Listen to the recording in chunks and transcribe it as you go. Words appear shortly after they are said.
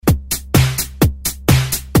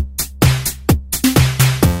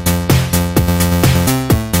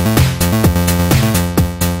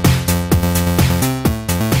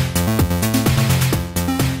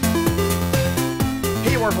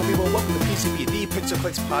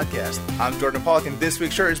Pixelclicks podcast. I'm Jordan Pollock, and this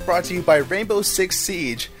week's shirt is brought to you by Rainbow Six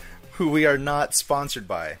Siege, who we are not sponsored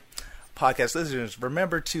by. Podcast listeners,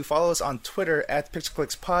 remember to follow us on Twitter at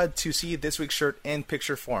PixelClicksPod to see this week's shirt in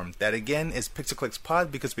picture form. That again is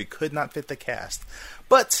PixelClicksPod because we could not fit the cast.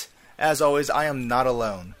 But, as always, I am not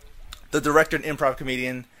alone. The director and improv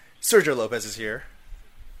comedian, Sergio Lopez, is here.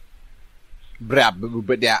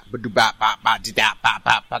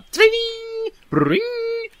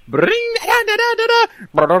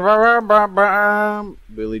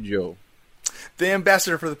 Billy Joe. The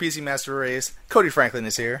ambassador for the PC Master Race, Cody Franklin,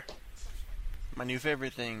 is here. My new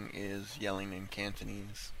favorite thing is yelling in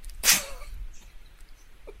Cantonese.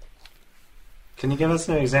 Can you give us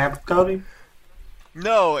an example, Cody?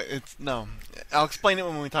 No. I'll explain it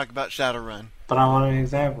when we talk about Shadowrun. But I want an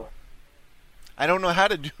example. I don't know how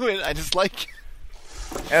to do it. I just like it.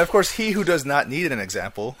 And of course, he who does not need an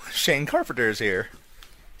example, Shane Carpenter, is here.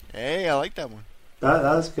 Hey, I like that one. That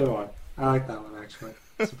was a good one. I like that one, actually.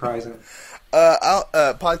 Surprising.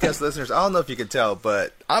 Podcast listeners, I don't know if you can tell,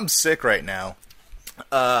 but I'm sick right now.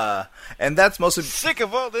 And that's mostly... Sick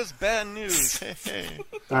of all this bad news. Hey.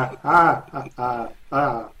 Yeah,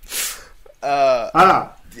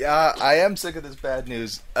 I am sick of this bad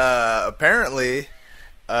news. Apparently,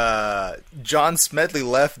 John Smedley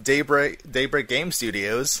left Daybreak Game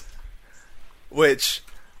Studios, which,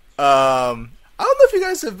 I don't know if you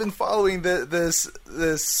guys have been following this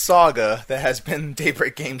saga that has been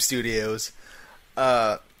Daybreak Game Studios.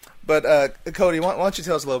 But Cody, why don't you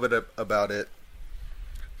tell us a little bit about it?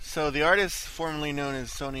 So the artist formerly known as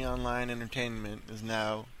Sony Online Entertainment is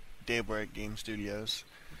now Daybreak Game Studios.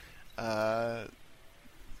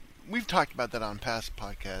 We've talked about that on past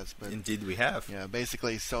podcasts, but Indeed we have. yeah,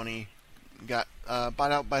 basically Sony got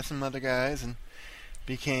bought out by some other guys and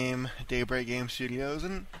became Daybreak Game Studios,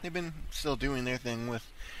 and they've been still doing their thing with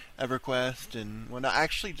EverQuest and whatnot. I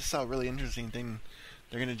actually just saw a really interesting thing.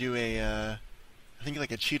 They're gonna do I think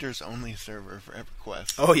like a cheaters only server for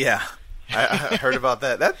EverQuest. Oh yeah, I heard about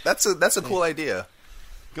that. That's a cool idea.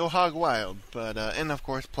 Go hog wild, but and of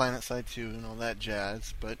course PlanetSide 2 and all that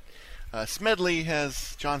jazz. But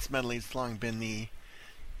John Smedley's long been the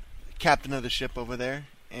captain of the ship over there,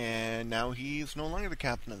 and now he's no longer the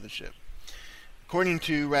captain of the ship. According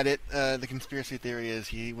to Reddit, the conspiracy theory is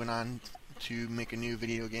he went on to make a new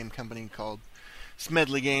video game company called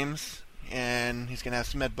Smedley Games, and he's gonna have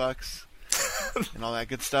Smedbucks and all that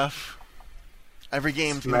good stuff. Every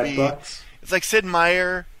game's gonna be... It's like Sid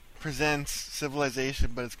Meier presents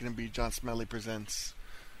Civilization, but it's gonna be John Smedley presents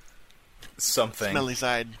Something. Smedley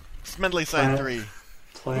Side 3.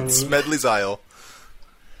 Smedley's Isle.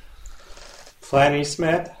 Flanny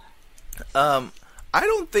Smed? I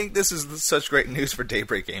don't think this is such great news for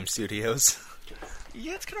Daybreak Game Studios.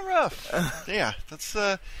 Yeah, it's kind of rough. Yeah, that's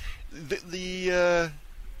the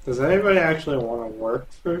Does anybody actually want to work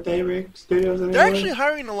for Daybreak Studios anymore? They're actually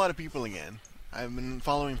hiring a lot of people again. I've been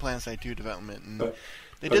following PlanetSide 2 development, and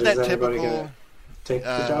they did that typical... Take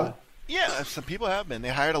the job? Yeah, some people have been. They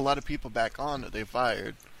hired a lot of people back on that they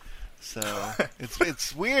fired. So,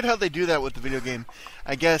 it's weird how they do that with the video game.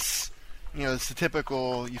 I guess, it's the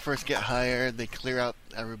typical, you first get hired, they clear out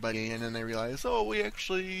everybody, and then they realize,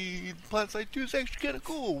 PlanetSide 2 is actually kind of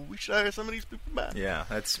cool. We should hire some of these people back. Yeah,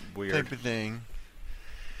 that's weird. Type of thing.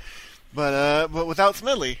 But without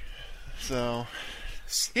Smedley. So,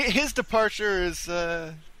 his departure is,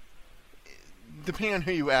 depending on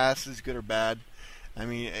who you ask, is good or bad. I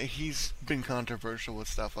mean, he's been controversial with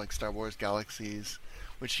stuff like Star Wars Galaxies,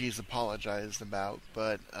 which he's apologized about.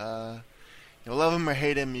 But love him or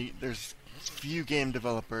hate him, there's few game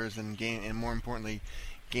developers and more importantly,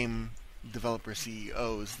 game developer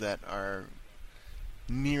CEOs that are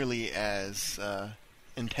nearly as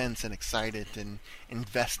intense and excited and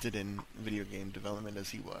invested in video game development as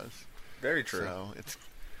he was. Very true. So it's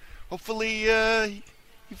hopefully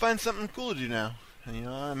he finds something cool to do now.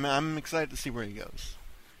 And, I'm excited to see where he goes.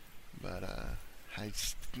 But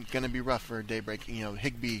it's gonna be rough for Daybreak.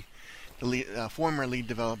 Higby, the former lead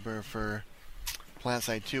developer for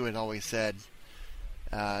PlanetSide 2, had always said,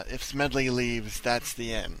 if Smedley leaves, that's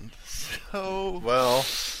the end. So, well,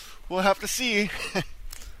 we'll have to see.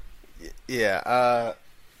 Yeah, I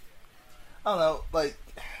don't know. Like,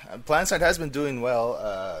 PlanetSide has been doing well.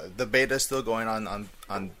 The beta is still going on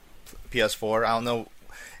PS4. I don't know.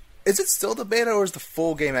 Is it still the beta, or is the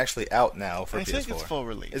full game actually out now for PS4? I think it's full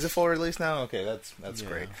release. Is it full release now? Okay, that's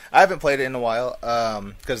great. I haven't played it in a while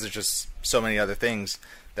because there's just so many other things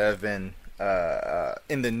that have been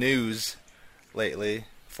in the news lately.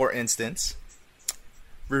 For instance,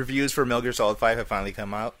 reviews for Metal Gear Solid 5 have finally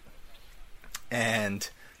come out. And,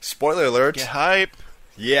 spoiler alert. Get hype.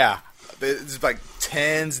 Yeah. It's like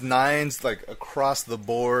 10s, 9s, like across the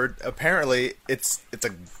board. Apparently, it's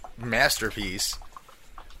a masterpiece.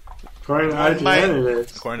 According to IGN, it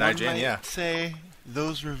is. According to One IGN, might yeah. say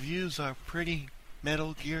those reviews are pretty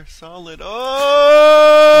Metal Gear Solid.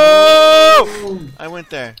 Oh! I went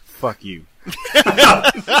there. Fuck you.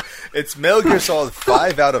 It's Metal Gear Solid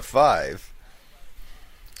 5 out of 5.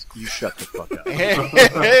 You shut the fuck up.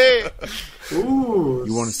 Hey! Ooh,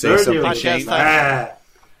 You wanna say Sergio something, is Shane? bad.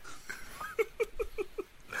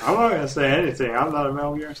 I'm not gonna say anything. I'm not a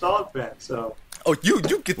Metal Gear Solid fan, so. Oh, you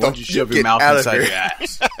get the Why don't you shove your get mouth out of inside here.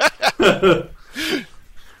 your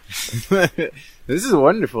ass? This is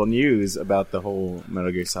wonderful news about the whole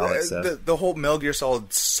Metal Gear Solid stuff. The whole Metal Gear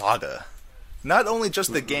Solid saga. Not only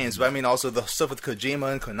just the games, but I mean also the stuff with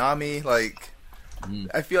Kojima and Konami. Like,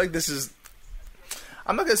 I feel like this is...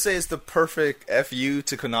 I'm not going to say it's the perfect FU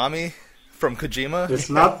to Konami from Kojima. It's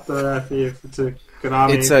not the FU to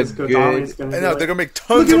Konami. It's a because Konami's good- gonna I be know, like, they're going to make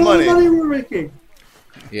tons look of at all the money. money we're making.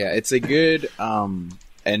 Yeah, it's a good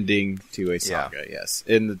ending to a saga, yes.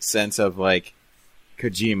 In the sense of, like,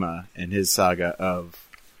 Kojima and his saga of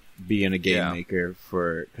being a game Yeah. maker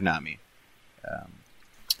for Konami.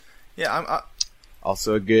 Yeah,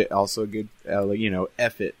 Also a good,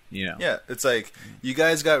 F it, yeah, it's like, you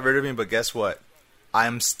guys got rid of me, but guess what?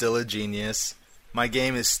 I'm still a genius. My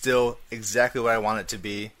game is still exactly what I want it to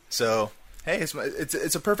be. So, hey,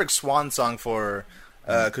 it's a perfect swan song for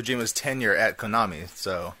Kojima's tenure at Konami.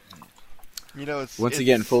 So, You know, Once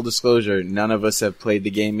again, full disclosure, none of us have played the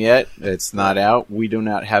game yet. It's not out. We do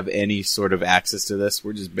not have any sort of access to this.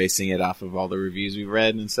 We're just basing it off of all the reviews we've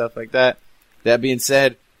read and stuff like that. That being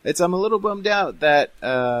said, I'm a little bummed out that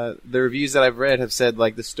the reviews that I've read have said,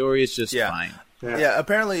 like, the story is just fine. yeah,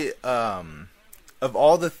 apparently, of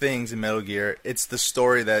all the things in Metal Gear, it's the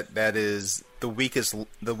story that is the weakest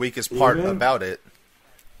part Even? about it.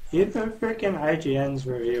 Even freaking IGN's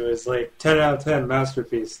review is like 10 out of 10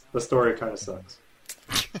 masterpiece. The story kind of sucks.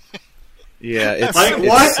 Yeah, it's Like, it's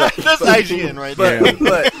what? That's IGN right there.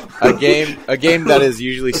 But a game that is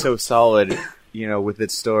usually so solid, with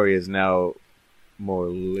its story is now more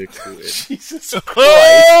liquid. Jesus Christ.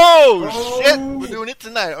 Oh, shit! We're doing it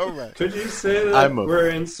tonight. All right. Could you say that we're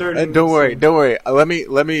inserting... Don't worry. Let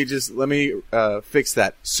me fix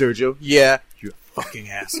that, Sergio. Yeah, you're a fucking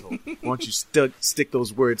asshole. Why don't you stick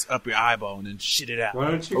those words up your eyeball and then shit it out?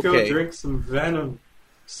 Why don't you go drink some Venom,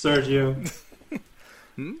 Sergio?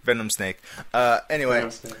 Venom Snake. Anyway,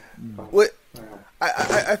 what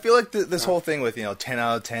I feel like this whole thing with 10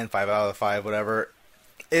 out of 10, 5 out of 5, whatever.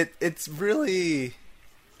 It's really,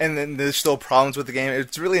 and then there's still problems with the game.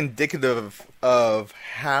 It's really indicative of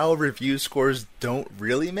how review scores don't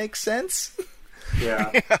really make sense.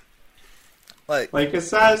 Yeah. Like as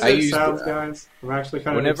sad as it sounds, guys, I'm actually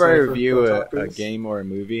kind of whenever I excited for review a Kotaku's. game or a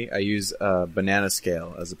movie, I use a banana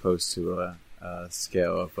scale as opposed to a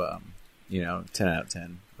scale of 10 out of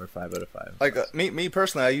 10 or 5 out of 5. Like me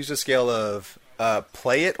personally, I use a scale of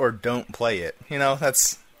play it or don't play it.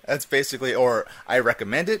 That's basically, or I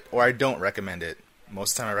recommend it or I don't recommend it.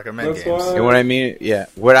 Most of the time I recommend That's games. why- And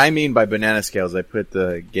what I mean by banana scales, I put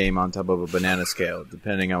the game on top of a banana scale.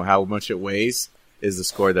 Depending on how much it weighs, is the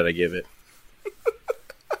score that I give it.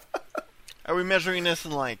 Are we measuring this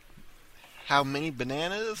in, like, how many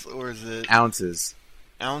bananas, or is it Ounces.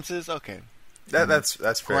 ounces? Okay. That's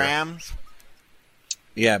fair. Grams?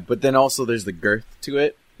 Yeah, but then also there's the girth to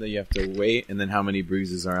it that you have to weigh, and then how many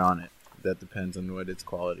bruises are on it. That depends on what its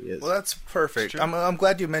quality is. Well, that's perfect. True. I'm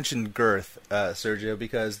glad you mentioned girth, Sergio,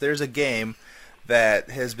 because there's a game that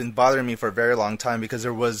has been bothering me for a very long time because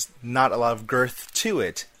there was not a lot of girth to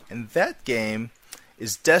it, and that game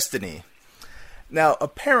is Destiny. Now,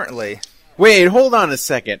 apparently... Wait, hold on a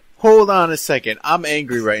second. I'm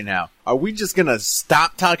angry right now. Are we just gonna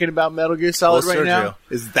stop talking about Metal Gear Solid Well, right now? Sergio,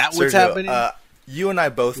 Is that what's Sergio, happening? You and I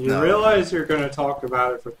both You know... realize you're going to talk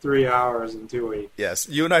about it for 3 hours in 2 weeks. Yes,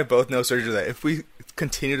 you and I both know, Sergio, that if we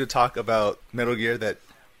continue to talk about Metal Gear, that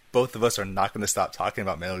both of us are not going to stop talking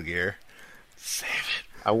about Metal Gear. Save it.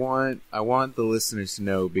 I want the listeners to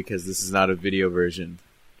know, because this is not a video version,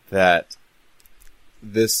 that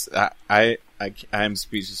this I am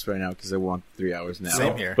speechless right now because I want 3 hours now.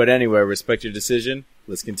 Same here. But anyway, respect your decision.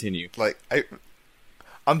 Let's continue. Like,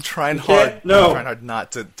 I'm trying You can't- hard. no. I'm trying hard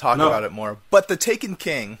not to talk No. about it more. But the Taken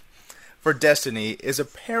King for Destiny is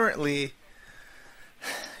apparently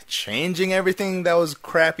changing everything that was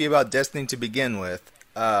crappy about Destiny to begin with.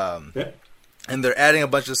 Yeah. And they're adding a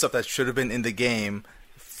bunch of stuff that should have been in the game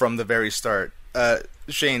from the very start.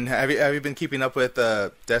 Shane, have you been keeping up with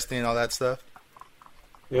Destiny and all that stuff?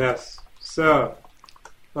 Yes. So,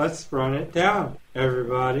 let's run it down,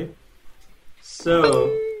 everybody.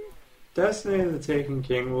 So, Destiny the Taken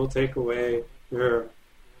King will take away your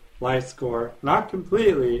light score. Not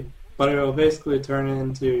completely, but it will basically turn it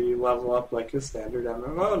into you level up like a standard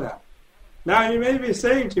MMO now. Now you may be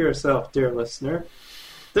saying to yourself, dear listener,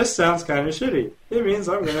 this sounds kind of shitty. It means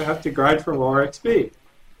I'm going to have to grind for more XP.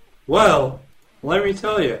 Well, let me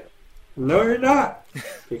tell you, no you're not.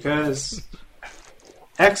 Because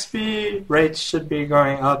XP rates should be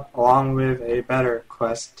going up along with a better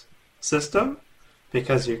quest system.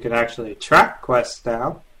 Because you can actually track quests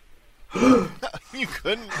now. You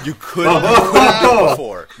couldn't. You couldn't do it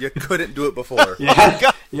before. You couldn't do it before. You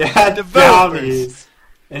had bounties,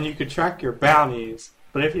 and you could track your bounties.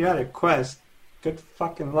 But if you had a quest, good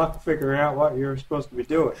fucking luck figuring out what you're supposed to be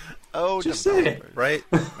doing. Oh, just saying, right?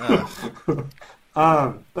 But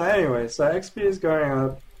anyway, so XP is going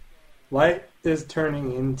up. Light is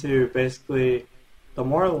turning into basically the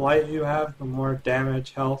more light you have, the more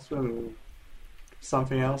damage, health, and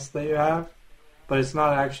something else that you have. But it's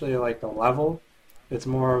not actually like a level. It's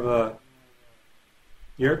more of a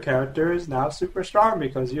your character is now super strong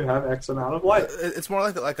because you have X amount of light. It's more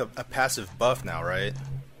like a passive buff now, right?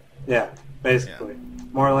 Yeah, basically. Yeah.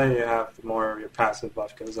 More light you have, the more your passive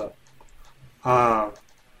buff goes up.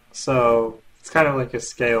 So it's kind of like a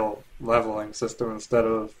scale leveling system instead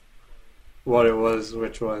of what it was,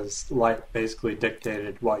 which was light basically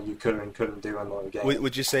dictated what you could and couldn't do in the game.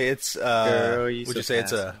 Would you say it's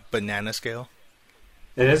it's a banana scale?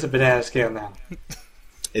 It is a banana scale now.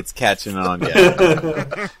 It's catching on,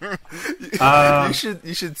 yeah.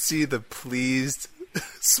 You should see the pleased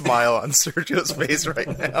smile on Sergio's face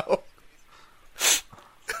right now.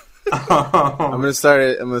 I'm gonna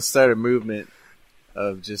start a movement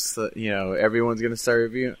of just everyone's gonna start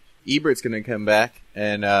reviewing. Ebert's gonna come back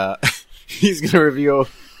and he's gonna review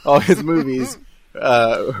all his movies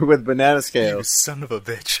with banana scales. You son of a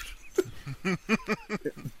bitch.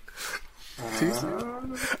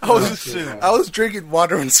 I was drinking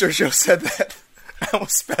water when Sergio said that. I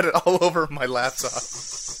almost spat it all over my laptop.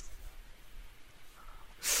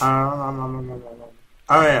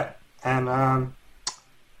 Oh yeah, and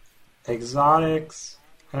exotics.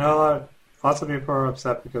 I know lots of people are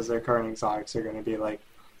upset because their current exotics are going to be like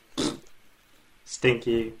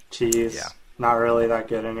stinky cheese. Yeah. Not really that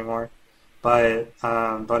good anymore. But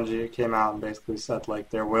Bungie came out and basically said like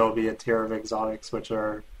there will be a tier of exotics which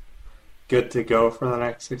are good to go for the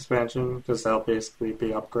next expansion because they'll basically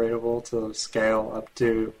be upgradable to scale up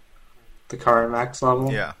to the current max level.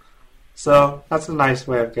 Yeah. So that's a nice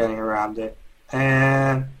way of getting around it.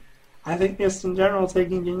 And I think just in general,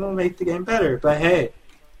 Taken King will make the game better. But hey,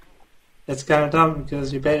 it's kind of dumb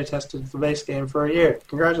because you beta tested the base game for a year.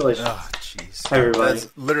 Congratulations. Oh, jeez. Everybody. That's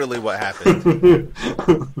literally what happened.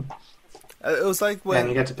 It was like when... And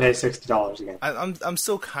you get to pay $60 again. I'm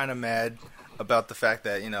still kind of mad about the fact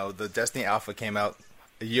that, the Destiny Alpha came out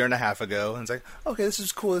a year and a half ago, and it's like, okay, this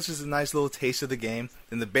is cool, this is a nice little taste of the game.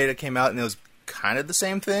 Then the beta came out, and it was kind of the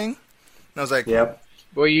same thing. And I was like... Yep.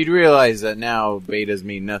 Well, you'd realize that now betas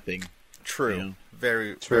mean nothing. True.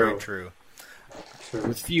 Very true.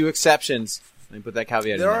 With few exceptions. Let me put that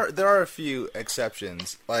caveat in there. There are a few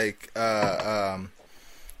exceptions. Like,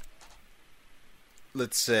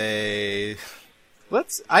 let's say...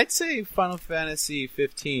 I'd say Final Fantasy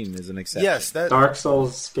 15 is an exception. Yes, Dark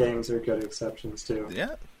Souls games are good exceptions too.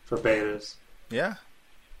 Yeah. For betas. Yeah.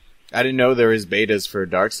 I didn't know there is betas for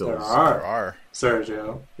Dark Souls. There are.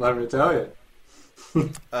 Sergio, let me tell you.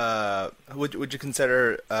 Would you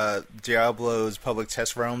consider Diablo's public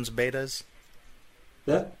test realms betas?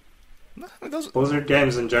 Yeah. I mean, Blizzard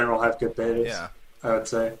games in general have good betas. Yeah. I would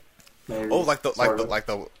say. Maybe. Oh, like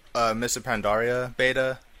the Mists of Pandaria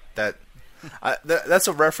beta that. That's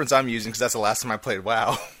a reference I'm using because that's the last time I played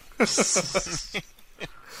WoW.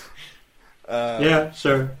 Yeah,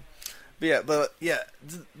 sure. But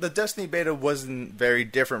the Destiny beta wasn't very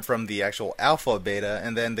different from the actual alpha beta,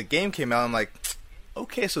 and then the game came out. I'm like,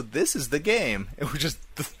 okay, so this is the game. It was just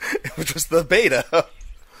the beta.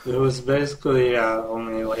 It was basically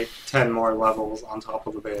only like 10 more levels on top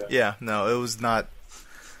of the beta. Yeah, no, it was not.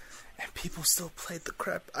 And people still played the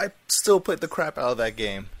crap. I still played the crap out of that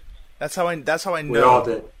game. That's how I know. We all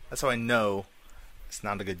did. That's how I know it's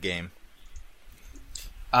not a good game.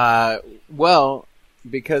 Well,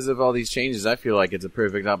 because of all these changes, I feel like it's a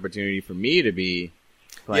perfect opportunity for me to be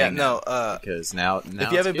playing. Yeah, because now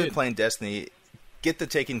if you haven't been playing Destiny, get the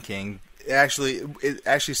Taken King. It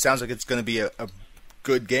actually sounds like it's going to be a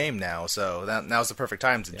good game now. So now's the perfect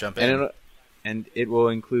time to jump in. And it will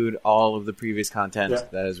include all of the previous content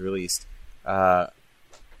that is released.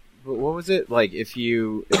 But what was it like? If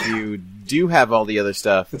you do have all the other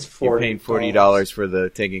stuff, it's you're paying $40 for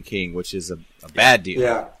the Taken King, which is a bad deal.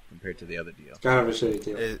 Yeah, compared to the other deal. Kind of a shitty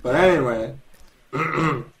deal. But anyway.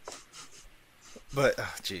 But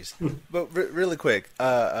jeez. But really quick,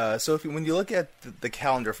 so when you look at the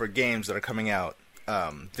calendar for games that are coming out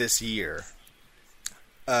this year,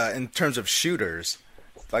 in terms of shooters,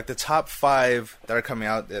 like the top 5 that are coming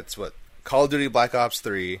out, it's what Call of Duty Black Ops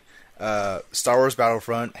 3, Star Wars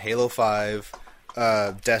Battlefront, Halo 5,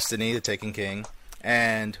 Destiny: The Taken King,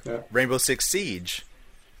 and Rainbow Six Siege.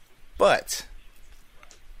 But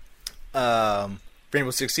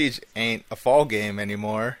Rainbow Six Siege ain't a fall game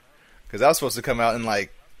anymore. Because that was supposed to come out in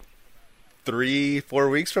like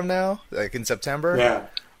 3-4 weeks from now, like in September. Yeah.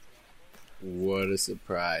 What a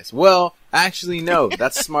surprise. Well, actually, no.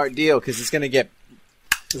 That's a smart deal because it's going to get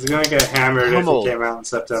hammered pummeled. if it came out in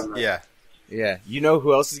September. Yeah. Yeah. You know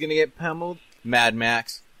who else is going to get pummeled? Mad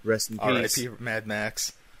Max. Rest in peace. R.I.P. Mad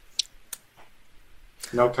Max.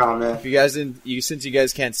 No comment. If you guys since you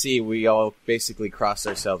guys can't see, we all basically crossed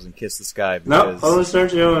ourselves and kissed the sky. Nope, only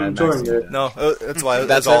Sergio and Jordan did. No, that's why.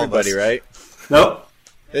 That's all everybody, of us. right? Nope.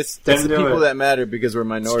 It's Didn't the do people it. that matter because we're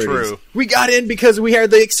minorities. true. We got in because we are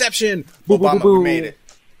the exception. Boo, boo, Obama, boo, boo. we made it.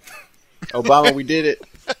 Obama, we did it.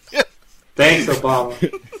 Thanks, Obama.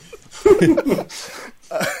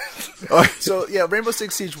 So yeah, Rainbow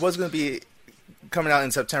Six Siege was going to be coming out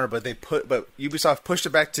in September, but Ubisoft pushed it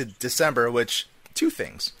back to December. Which, two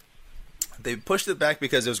things. They pushed it back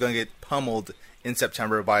because it was going to get pummeled in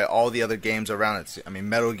September by all the other games around it. I mean,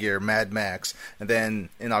 Metal Gear, Mad Max, and then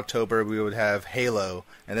in October we would have Halo,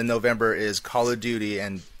 and then November is Call of Duty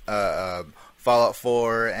and Fallout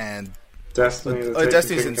 4 and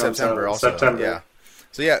Destiny's in September also. Yeah.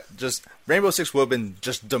 So yeah, just Rainbow Six would have been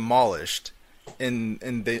just demolished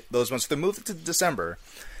in those months. They moved it to December.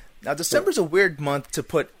 Now December's a weird month to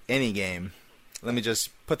put any game. Let me just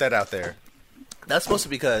put that out there. That's supposed to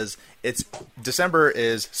be because December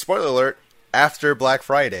is, spoiler alert, after Black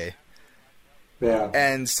Friday. Yeah.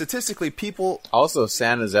 And statistically, people... Also,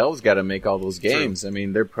 Santa's elves got to make all those games. True. I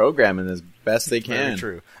mean, they're programming as best they can. Very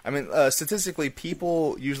true. I mean, statistically,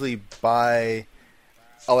 people usually buy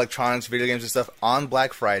electronics, video games and stuff on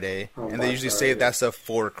Black Friday, and they usually save that stuff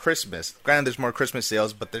for Christmas. Granted, there's more Christmas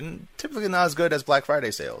sales, but they're typically not as good as Black Friday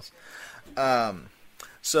sales.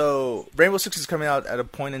 So, Rainbow Six is coming out at a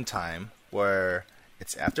point in time where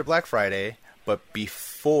it's after Black Friday, but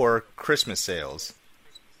before Christmas sales.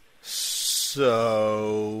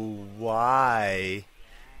 So, why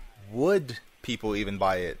would people even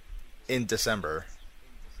buy it in December?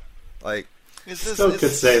 Like, Still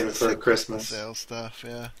could save it for Christmas. Sales stuff,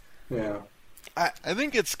 yeah. Yeah. I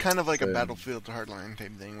think it's kind of like a Battlefield Hardline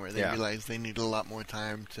type thing where they Yeah. realize they need a lot more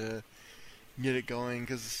time to get it going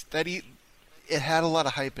because it had a lot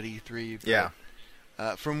of hype at E3. yeah.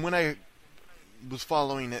 From when I was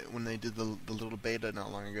following it when they did the little beta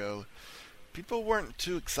not long ago, people weren't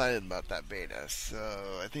too excited about that beta.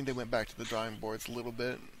 So I think they went back to the drawing boards a little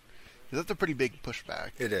bit. 'Cause that's a pretty big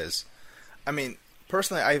pushback. It is. I mean,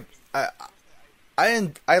 personally, I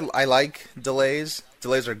like delays.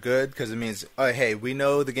 Delays are good because it means, oh, hey, we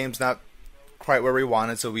know the game's not quite where we want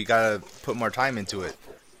it, so we gotta put more time into it.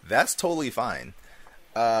 That's totally fine.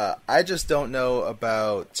 I just don't know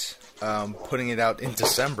about putting it out in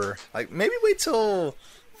December. Like, maybe wait till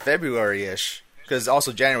February-ish, because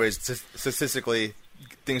also January is statistically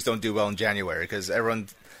things don't do well in January because everyone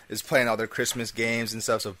is playing all their Christmas games and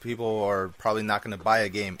stuff, so people are probably not going to buy a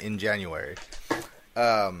game in January.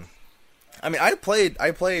 I mean, I played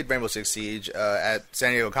Rainbow Six Siege at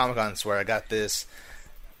San Diego Comic-Con, where I got this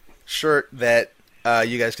shirt that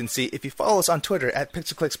you guys can see if you follow us on Twitter at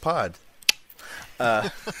PixelClicksPod.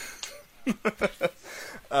 I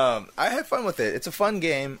had fun with it. It's a fun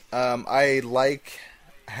game. I like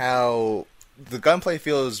how the gunplay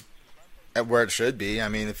feels at where it should be. I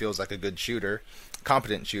mean, it feels like a good shooter,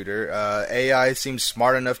 competent shooter. AI seems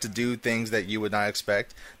smart enough to do things that you would not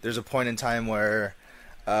expect. There's a point in time where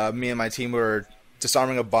me and my team were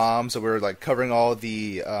disarming a bomb, so we were like covering all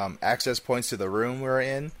the access points to the room we were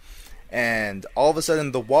in, and all of a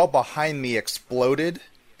sudden the wall behind me exploded,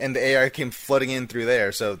 and the AI came flooding in through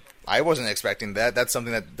there. So I wasn't expecting that. That's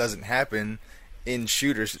something that doesn't happen in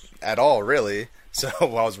shooters at all, really. So I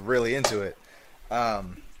was really into it.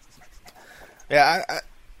 Yeah,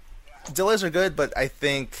 delays are good, but I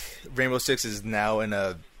think Rainbow Six is now in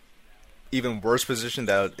a even worse position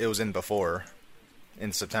that it was in before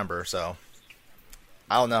in September. So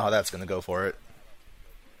I don't know how that's going to go for it.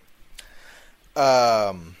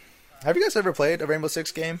 Have you guys ever played a Rainbow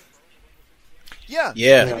Six game? Yeah.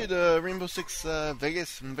 Yeah. I did Rainbow Six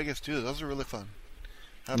Vegas and Vegas 2. Those are really fun.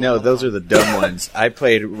 No, those are the dumb ones. I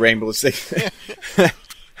played Rainbow Six.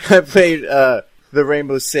 I played the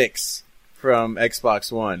Rainbow Six from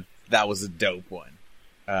Xbox One. that was a dope one.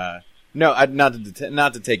 No, not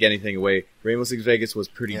to take anything away. Rainbow Six Vegas was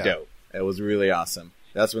pretty dope. It was really awesome.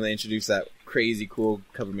 That's when they introduced that crazy cool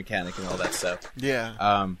cover mechanic and all that stuff.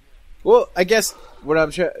 Yeah. Well, I guess what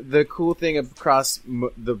the cool thing across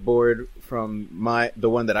the board from the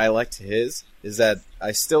one that I liked to his is that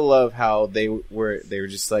I still love how they were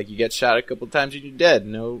just like, you get shot a couple times and you're dead.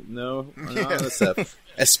 No, all that stuff.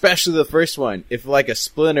 Especially the first one. If like a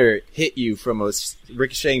splinter hit you from a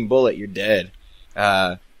ricocheting bullet, you're dead.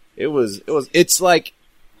 It was like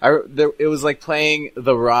playing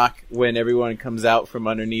The Rock when everyone comes out from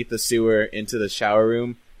underneath the sewer into the shower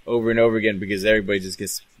room over and over again because everybody just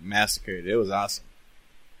gets massacred. It was awesome.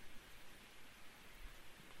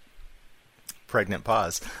 Pregnant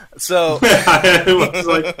pause. So It was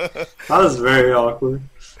like, that was very awkward.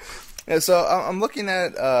 yeah, so I'm looking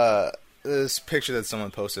at this picture that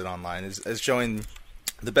someone posted online is showing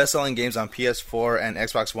the best-selling games on PS4 and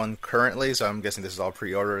Xbox One currently. So I'm guessing this is all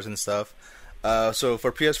pre-orders and stuff. So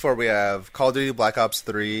for PS4 we have Call of Duty Black Ops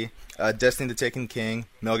 3, Destiny: The Taken King,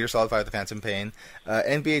 Metal Gear Solid 5: The Phantom Pain,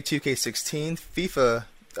 NBA 2K16, FIFA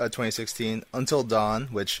 2016, Until Dawn,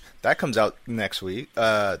 which that comes out next week,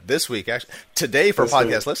 this week actually, today for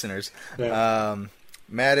podcast listeners. Yeah.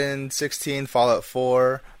 Madden 16, Fallout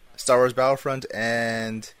 4, Star Wars Battlefront,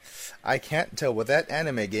 and I can't tell what that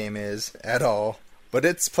anime game is at all, but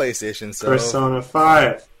it's PlayStation. So Persona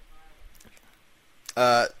 5.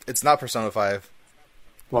 It's not Persona 5.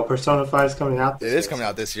 Well, Persona 5 is coming out this It year. is coming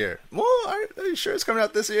out this year. Well, are you sure it's coming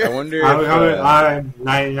out this year? I wonder if I'm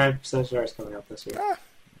 99% sure it's coming out this year.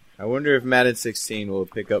 I wonder if Madden 16 will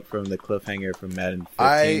pick up from the cliffhanger from Madden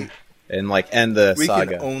 15 and like end the We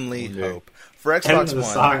saga. can only I wonder. hope. For End Xbox of the One,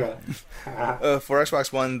 saga. for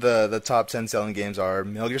Xbox One, the top 10 selling games are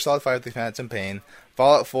Metal Gear Solid 5: The Phantom Pain,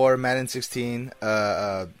 Fallout 4, Madden 16,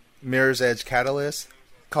 Mirror's Edge Catalyst,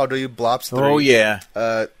 Call of Duty Black Ops 3. Oh yeah,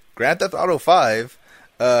 Grand Theft Auto 5,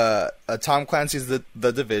 Tom Clancy's The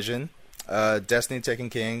Division, Destiny: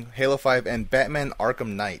 Taken King, Halo 5, and Batman: Arkham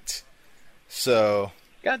Knight. So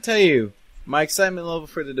gotta tell you, my excitement level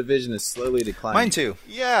for the Division is slowly declining. mine too.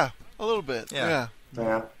 Yeah, a little bit. Yeah.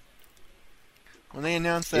 Yeah. When they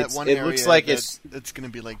announced that It area looks like it's going to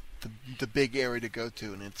be like the big area to go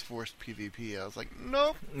to, and it's forced PvP, I was like,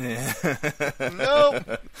 nope, Yeah.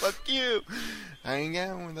 nope, fuck you. I ain't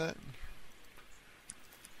going with that.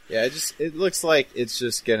 Yeah, it looks like it's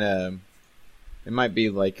just gonna. It might be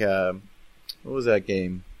like what was that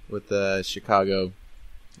game with Chicago?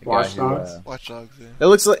 The guy Watch who, Dogs? Watch Dogs, yeah.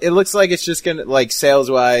 It looks like it's just gonna, like, sales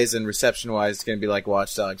wise and reception wise, it's gonna be like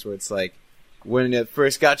Watch Dogs, where it's like when it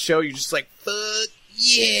first got shown, you're just like, fuck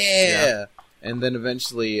yeah, and then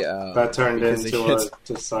eventually That turned because it into gets- a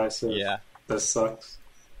decisive, yeah. this sucks.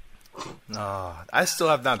 Oh, I still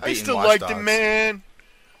have not I beaten still Watch liked Dogs. it, man.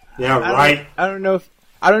 Yeah, I right. don't know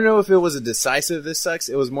if it was a decisive this sucks.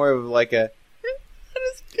 It was more of like a not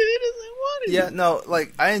as good as I wanted. Yeah, no,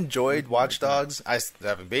 like, I enjoyed Watch Dogs. I still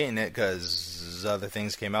haven't beaten it because other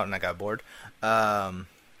things came out and I got bored. But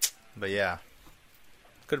yeah,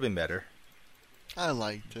 could have been better. I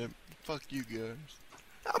liked it. Fuck you guys.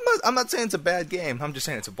 I'm not saying it's a bad game. I'm just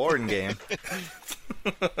saying it's a boring game.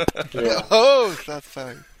 Yeah. Oh, that's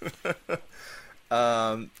fine.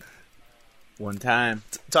 One time.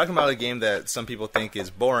 Talking about a game that some people think is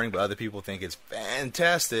boring, but other people think is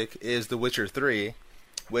fantastic, is The Witcher 3,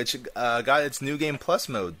 which got its New Game Plus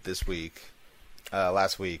mode this week,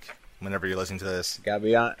 last week, whenever you're listening to this. I gotta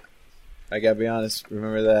be honest.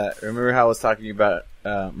 Remember that? Remember how I was talking about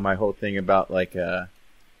my whole thing about like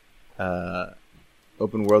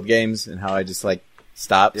open world games and how I just like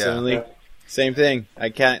stopped Yeah. suddenly? Yeah. Same thing. I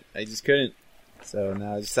just couldn't. So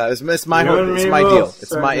now I just thought it's my You whole, and it's me my both, deal. It's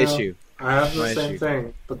so my now issue. I have the My same issue.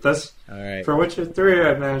 thing. But this, All right. for Witcher 3,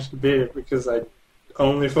 I managed to beat it because I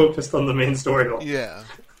only focused on the main storyline. Yeah.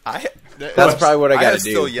 That's probably what I I gotta have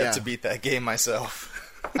still do. yet Yeah. to beat that game myself.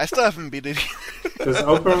 I still haven't beat it. Because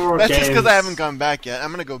open world That's games... just because I haven't gone back yet.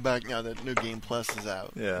 I'm gonna go back now that New Game Plus is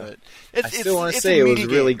out. Yeah. But I still want to say it was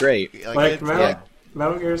really great. Like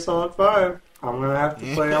Metal Gear Solid 5, I'm going to have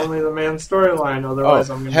to play only the main storyline, otherwise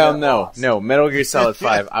I'm Oh going to hell get no, lost. no! Metal Gear Solid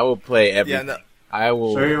 5. I will play everything. Yeah, no, I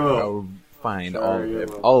will. Sure you will. I will find Sure all of you it.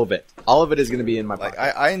 will. All of it. All of it is going to be in my like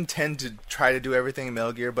pocket. I intend to try to do everything in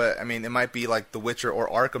Metal Gear, but I mean, it might be like The Witcher or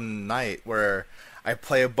Arkham Knight, where I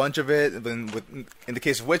play a bunch of it, and then in the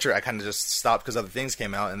case of Witcher, I kind of just stopped because other things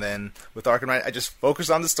came out, and then with Arkham Knight, I just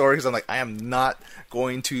focused on the story because I'm like, I am not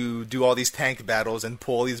going to do all these tank battles and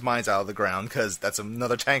pull these mines out of the ground because that's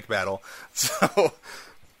another tank battle. So,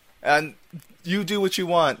 and you do what you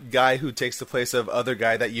want, guy who takes the place of other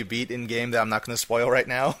guy that you beat in game that I'm not going to spoil right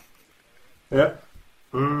now. Yep.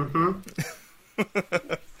 Mm-hmm.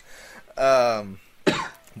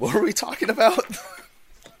 What were we talking about?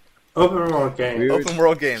 Open world game. Open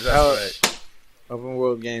world games. That's right. Open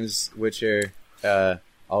world games, Witcher.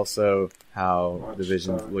 Also, how Watch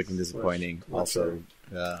Division's Dogs, looking disappointing. Witcher.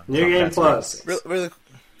 Also, New Game Plus. Really,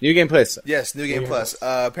 New Game Plus. yes, New Game Yeah. Plus.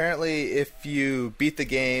 Apparently, if you beat the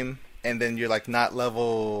game and then you're like not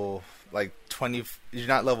level 20, you're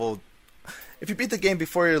not level. If you beat the game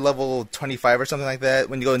before you're level 25 or something like that,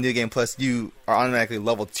 when you go to New Game Plus, you are automatically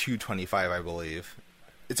level 225, I believe.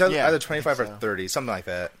 It's either Yeah, I 25 or think so. 30, something like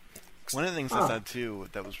that. One of the things Ah. I said too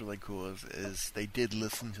that was really cool is they did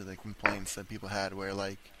listen to the complaints that people had, where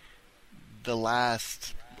like the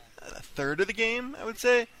last third of the game, I would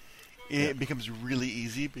say, it becomes really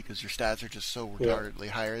easy because your stats are just so retardedly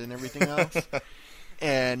higher than everything else.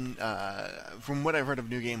 And from what I've heard of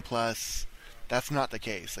New Game Plus, that's not the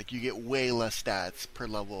case. Like, you get way less stats per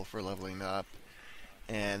level for leveling up,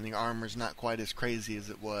 and the armor's not quite as crazy as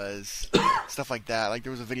it was. Stuff like that. Like,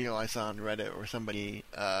 there was a video I saw on Reddit where somebody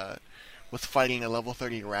was fighting a level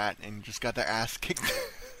 30 rat and just got their ass kicked.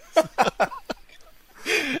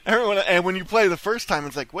 Everyone, and when you play the first time,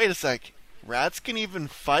 it's like, wait a sec, rats can even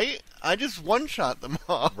fight? I just one-shot them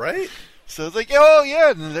off. Right? So it's like, oh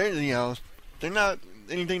yeah, they're not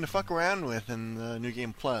anything to fuck around with in the New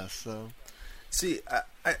Game Plus. So See,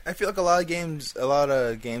 I feel like a lot of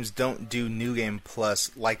games don't do New Game Plus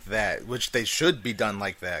like that, which they should be done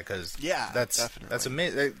like that, because Yeah, that's definitely.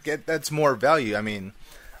 amazing. That's more value. I mean,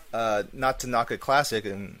 not to knock a classic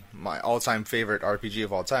and my all-time favorite RPG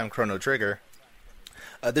of all time, Chrono Trigger.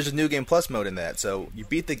 There's a New Game Plus mode in that, so you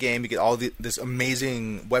beat the game, you get all this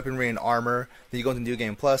amazing weaponry and armor, then you go into New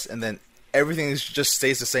Game Plus, and then everything just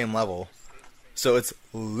stays the same level. So it's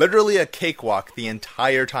literally a cakewalk the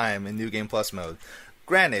entire time in New Game Plus mode.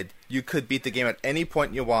 Granted, you could beat the game at any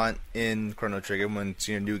point you want in Chrono Trigger when it's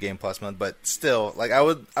your New Game Plus mode, but still, like I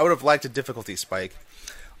would have liked a difficulty spike.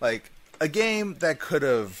 Like a game that could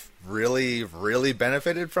have really, really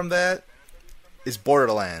benefited from that is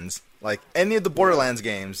Borderlands. Like any of the Borderlands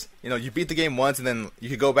games, you beat the game once and then you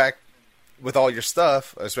could go back with all your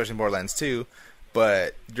stuff, especially in Borderlands 2,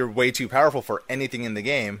 but you're way too powerful for anything in the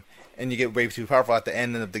game, and you get way too powerful at the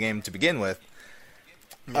end of the game to begin with.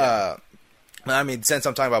 Yeah. I mean, since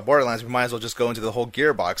I'm talking about Borderlands, we might as well just go into the whole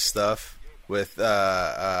Gearbox stuff with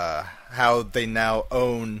how they now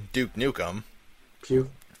own Duke Nukem. Puke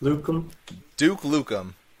Lukem. Duke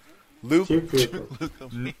Nukem. Luke Puke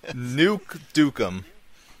Lukem. Nuke Dukem.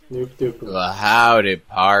 Nuke Dukem. Well, howdy,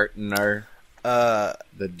 partner. Uh,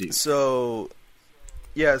 The Duke. So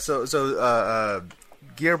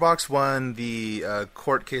Gearbox won the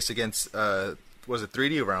court case against was it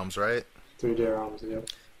 3D Realms, right? 3D Realms, yep.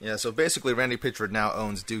 Yeah, so basically Randy Pitchford now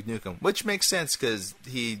owns Duke Nukem, which makes sense because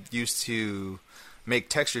he used to make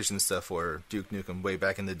textures and stuff for Duke Nukem way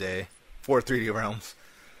back in the day for 3D Realms.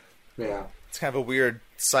 Yeah. It's kind of a weird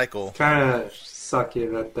cycle. Kind of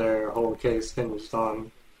sucky that their whole case hinged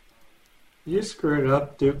on, you screwed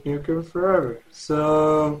up Duke Nukem Forever,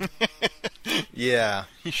 so Yeah.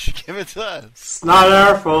 You should give it to us. it's not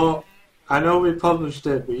our fault. I know we published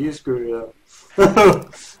it, but you screwed it up.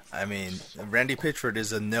 I mean, Randy Pitchford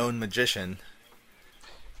is a known magician.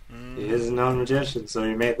 He is a known magician, so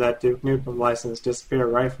he made that Duke Nukem license disappear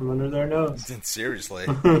right from under their nose. Seriously.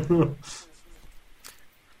 So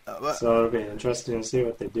it'll be interesting to see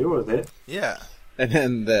what they do with it. Yeah. And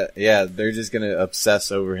then they're just gonna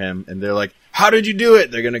obsess over him, and they're like, "How did you do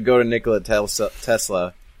it?" They're gonna go to Nikola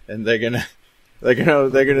Tesla, and they're gonna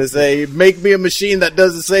say, "Make me a machine that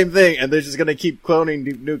does the same thing," and they're just gonna keep cloning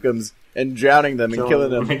Duke Nukems and drowning them and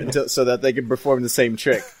killing them so that they can perform the same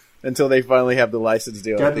trick until they finally have the license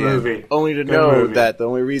deal at Good the movie. end. Only to Good know movie. that the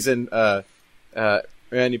only reason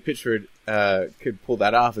Randy Pitchford could pull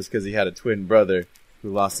that off is because he had a twin brother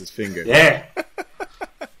who lost his finger. Yeah!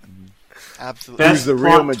 Absolutely. Best the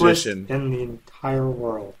real plot twist magician. in the entire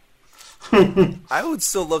world. I would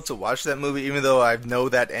still love to watch that movie, even though I know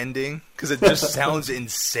that ending, because it just sounds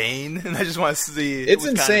insane, and I just want to see. It's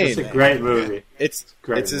what kind of- insane. It's a great movie. It's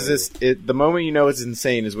Great it's as movie. this the moment you know it's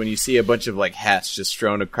insane is when you see a bunch of like hats just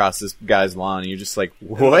strewn across this guy's lawn, and you're just like,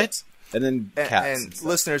 what? And then And, cats. and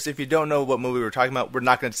listeners, if you don't know what movie we're talking about, we're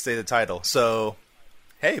not going to say the title. So,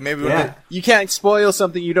 hey, maybe we're Yeah. gonna, You can't spoil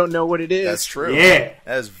something you don't know what it is. that's true. Yeah!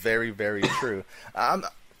 That is very, very true.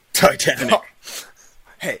 Titanic.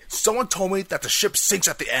 Hey, someone told me that the ship sinks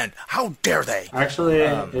at the end. How dare they? Actually,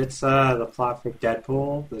 it's the plot for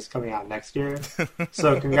Deadpool that's coming out next year.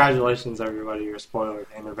 So congratulations, everybody. You're spoiled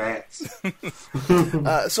in advance.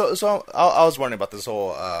 So I was wondering about this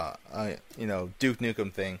whole, Duke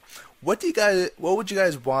Nukem thing. What would you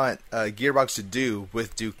guys want Gearbox to do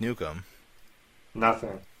with Duke Nukem?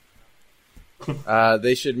 Nothing.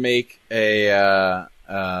 They should make a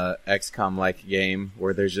XCOM-like game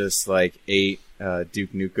where there's just like 8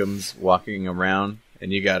 Duke Nukems walking around,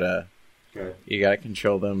 and you gotta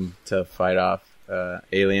control them to fight off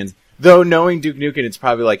aliens. Though knowing Duke Nukem, it's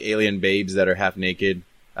probably like alien babes that are half naked,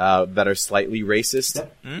 that are slightly racist,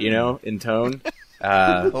 in tone.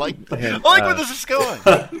 I like where this is going.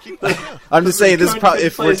 I'm just saying, this is probably,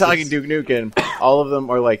 if we're talking Duke Nukem, all of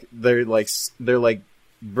them are like they're like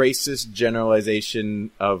racist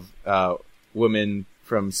generalization of women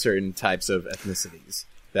from certain types of ethnicities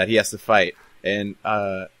that he has to fight, and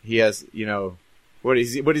he has, what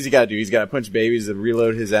does he got to do? He's got to punch babies and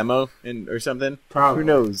reload his ammo or something. Probably. Who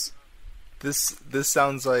knows? This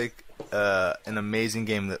sounds like an amazing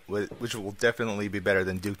game which will definitely be better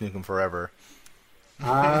than Duke Nukem Forever.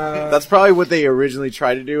 That's probably what they originally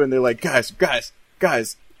tried to do, and they're like, guys,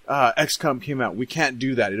 XCOM came out. We can't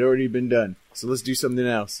do that. It had already been done. So let's do something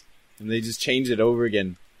else. And they just changed it over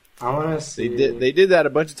again. I want to see. They did that a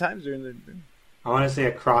bunch of times during the. I want to see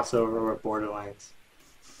a crossover with Borderlands.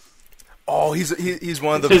 Oh, he's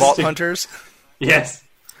one of the Vault Hunters. Yes.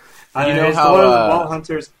 You know he's how one of the Vault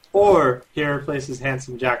Hunters, or he replaces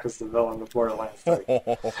Handsome Jack as the villain of Borderlands 3.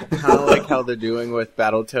 Kind of like how they're doing with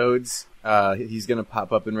Battletoads. He's gonna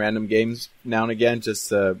pop up in random games now and again, just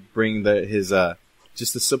to bring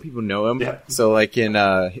just so people know him. Yeah. So, like in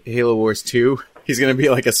Halo Wars 2, he's gonna be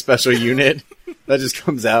like a special unit that just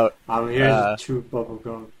comes out. I'm here to chew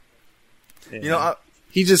bubblegum. He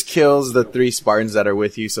He just kills the 3 Spartans that are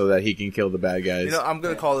with you so that he can kill the bad guys. I'm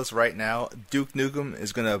going to call this right now. Duke Nukem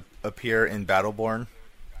is going to appear in Battleborn.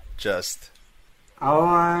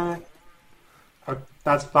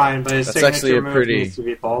 That's fine, but his signature move needs to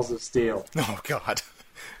be balls of steel. Oh, God.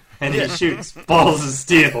 And he shoots balls of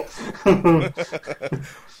steel.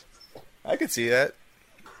 I could see that.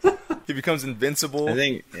 He becomes invincible. I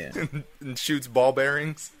think, and shoots ball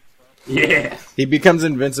bearings. Yeah. He becomes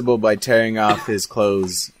invincible by tearing off his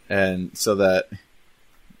clothes, and so that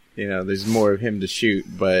there's more of him to shoot,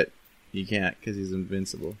 but he can't because he's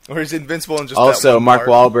invincible. Or he's invincible and just also that one Mark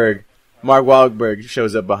part. Wahlberg. Mark Wahlberg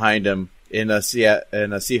shows up behind him in a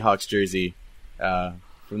Seahawks jersey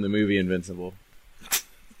from the movie Invincible.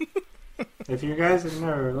 If you guys have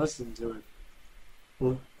never listened to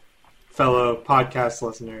it, fellow podcast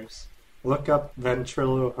listeners, look up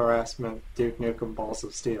Ventrilo Harassment, Duke Nukem Balls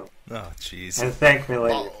of Steel. Oh, jeez. And thank me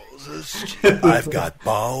later. Balls of steel. I've got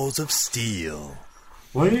balls of steel.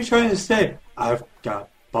 What are you trying to say? I've got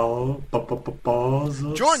balls of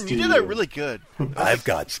Jordan, steel. you did that really good. I've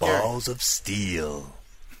got scary. balls of steel.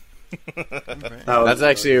 That's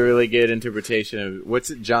actually a really good interpretation of what's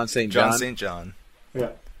it? John St. John. John St. John.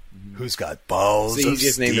 Yeah. Who's got balls It's the of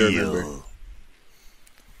easiest steel? name to remember.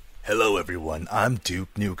 Hello, everyone. I'm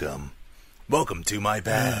Duke Nukem. Welcome to my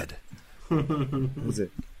bed. What was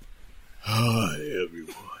it? Hi,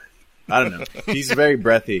 everyone. I don't know. He's very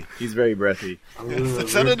breathy. It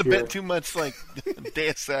sounded a bit too much like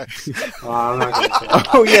Deus Ex. Oh, I'm not going to say that.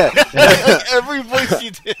 Oh, yeah. Like every voice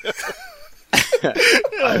you did.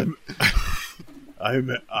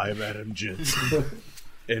 I'm Adam Jensen,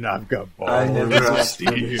 and I've got I balls never of asked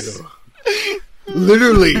for steel.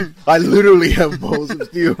 I literally have balls of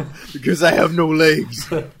steel because I have no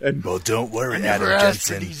legs. And Well, don't worry, I Adam never asked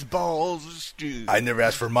for Jensen. these balls of steel. I never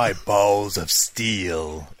asked for my balls of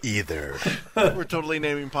steel either. We're totally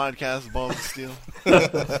naming podcasts Balls of Steel.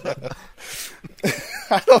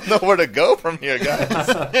 I don't know where to go from here,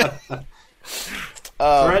 guys.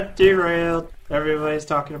 Threat derailed. Everybody's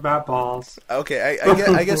talking about balls. Okay,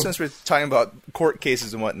 I guess since we're talking about court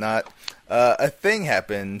cases and whatnot, a thing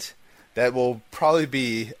happened that will probably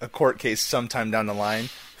be a court case sometime down the line.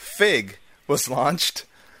 Fig was launched.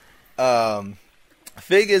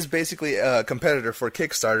 Fig is basically a competitor for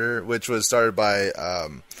Kickstarter, which was started by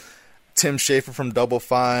Tim Schafer from Double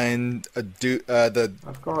Fine.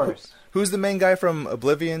 Of course. Who's the main guy from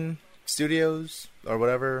Oblivion Studios or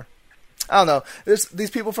whatever? I don't know. There's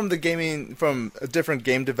these people from different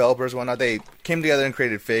game developers and whatnot. They came together and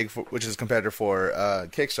created Fig, which is a competitor for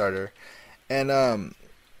Kickstarter. And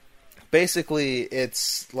basically,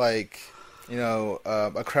 it's like, a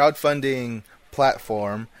crowdfunding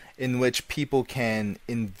platform in which people can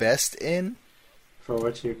invest in. For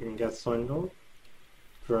which you can get swindled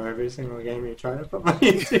for every single game you try to put money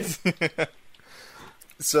into.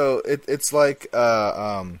 So it's like,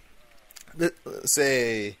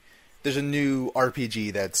 say there's a new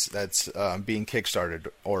RPG that's being kickstarted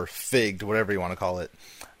or figged, whatever you want to call it.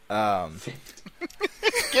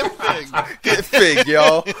 Get Fig. Get Fig,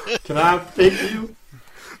 y'all. Can I fig you?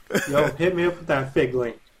 Yo, hit me up with that fig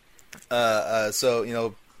link.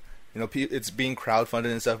 So it's being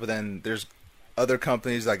crowdfunded and stuff, but then there's other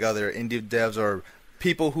companies like other indie devs or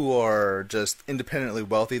people who are just independently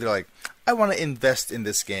wealthy. They're like, I want to invest in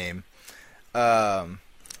this game.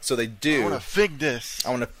 So they do. I want to fig this. I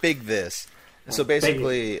want to fig this. So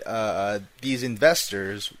basically, these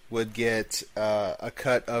investors would get a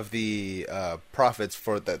cut of the profits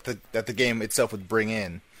for that the game itself would bring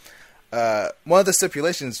in. One of the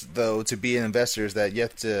stipulations, though, to be an investor is that you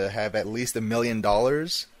have to have at least $1 million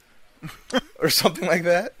or something like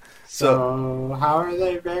that. So how are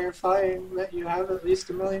they verifying that you have at least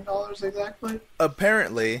 $1 million exactly?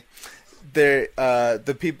 Apparently,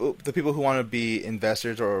 the people who want to be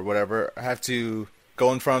investors or whatever have to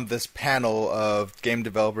go in front of this panel of game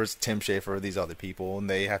developers, Tim Schafer, these other people, and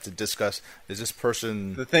they have to discuss, is this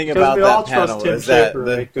person... The thing about that panel is that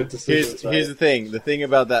here's the thing. The thing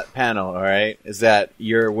about that panel, all right, is that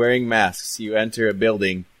you're wearing masks. You enter a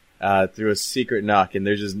building through a secret knock, and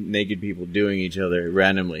there's just naked people doing each other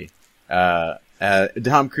randomly.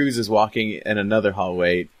 Tom Cruise is walking in another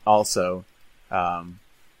hallway also,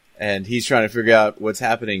 and he's trying to figure out what's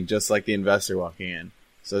happening, just like the investor walking in.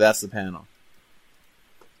 So that's the panel.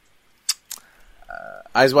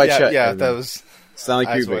 Eyes Wide Shut. Yeah, that was Stanley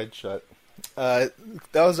Eyes Kubrick. Wide Shut. That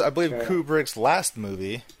was, I believe, Kubrick's last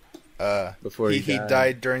movie. Before he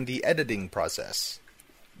died during the editing process.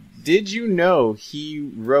 Did you know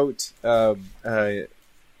he wrote AI,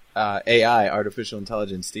 artificial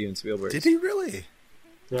intelligence, Steven Spielberg? Did he really?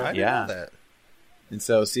 Yeah. I didn't know that. And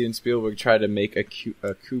so Steven Spielberg tried to make a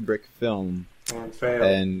Kubrick film And failed.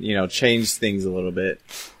 and, change things a little bit.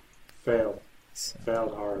 Failed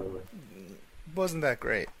horribly. Wasn't that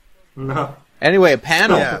great? No. Anyway,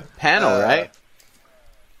 panel. Yeah. Panel, right?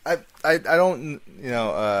 I don't,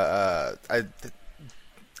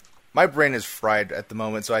 my brain is fried at the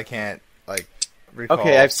moment, so I can't, recall.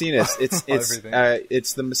 Okay, I've seen it. It's everything.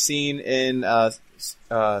 it's the scene in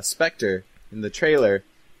Spectre in the trailer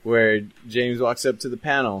where James walks up to the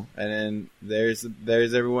panel, and then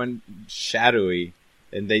there's everyone shadowy,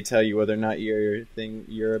 and they tell you whether or not you're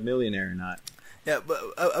a millionaire or not. Yeah, but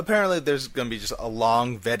apparently there's going to be just a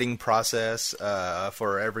long vetting process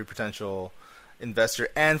for every potential investor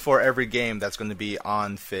and for every game that's going to be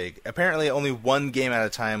on Fig. Apparently only one game at a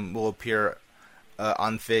time will appear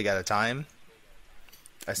on Fig at a time.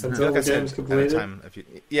 Until the game's completed?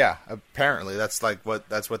 Apparently that's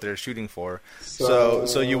what they're shooting for.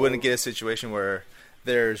 So you wouldn't get a situation where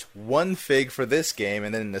there's one Fig for this game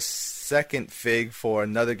and then the second Fig for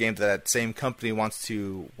another game that same company wants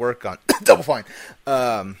to work on. Double Fine.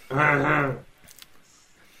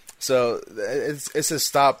 So it's to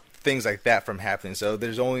stop things like that from happening. So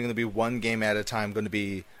there's only going to be one game at a time going to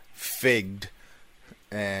be figged,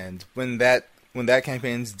 and when that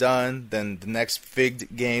campaign's done, then the next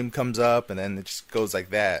figged game comes up, and then it just goes like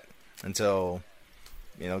that until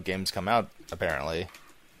games come out. Apparently,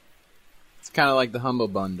 it's kind of like the Humble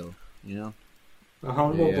Bundle, A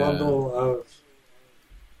humble bundle of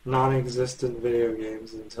non-existent video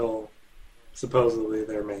games until supposedly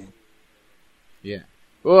they're made. Yeah.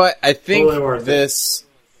 Well, I think Totally this...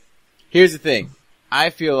 Here's the thing. I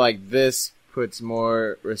feel like this puts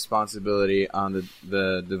more responsibility on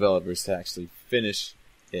the developers to actually finish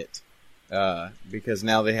it. Because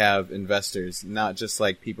now they have investors, not just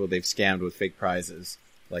like people they've scammed with fake prizes,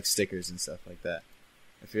 like stickers and stuff like that.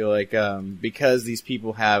 I feel like because these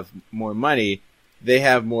people have more money, they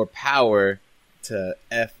have more power to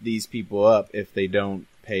F these people up if they don't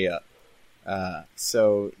pay up.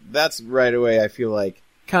 So that's right away, I feel like,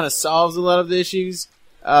 kind of solves a lot of the issues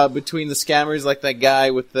between the scammers, like that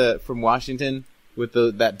guy from Washington with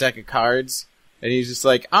that deck of cards. And he's just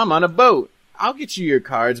like, I'm on a boat. I'll get you your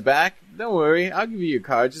cards back. Don't worry. I'll give you your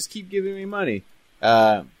cards. Just keep giving me money.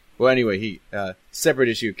 Well, anyway, separate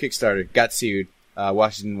issue. Kickstarter got sued.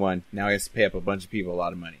 Washington won. Now he has to pay up a bunch of people a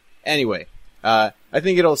lot of money. Anyway, I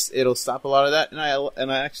think it'll stop a lot of that,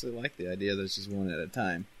 and I actually like the idea that it's just one at a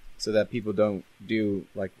time, so that people don't do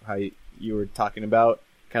like how you were talking about,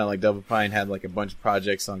 kind of like Double Fine had like a bunch of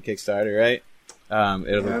projects on Kickstarter, right?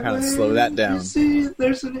 It'll kind of slow that down. You see,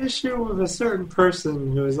 there's an issue with a certain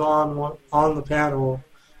person who is on the panel,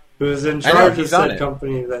 who is in charge of said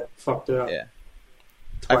company that fucked it up. Yeah.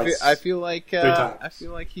 Twice. I feel like 3 times. I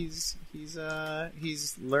feel like he's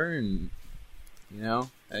learned, and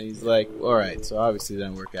he's like, all right, so obviously it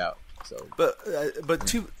didn't work out. So, but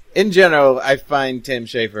in general, I find Tim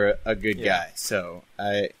Schafer a good guy. So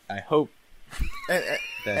I hope that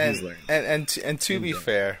he's learned. And to be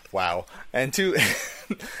fair, wow. And to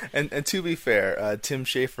be fair, Tim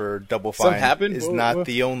Schafer Double Fine is not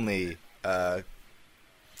the only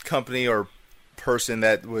company or person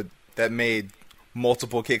that made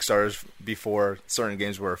multiple Kickstarters before certain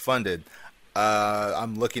games were funded.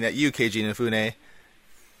 I'm looking at you, Keiji Inafune.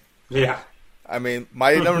 Yeah. I mean,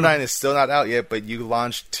 Mighty Number 9 is still not out yet, but you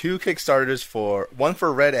launched 2 Kickstarters one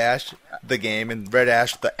for Red Ash, the game, and Red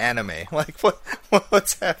Ash, the anime. Like,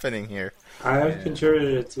 what's happening here? I have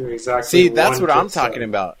contributed to exactly. See, that's one what I'm Kickstarter. talking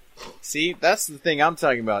about. See, that's the thing I'm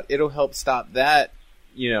talking about. It'll help stop that,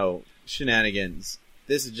 shenanigans.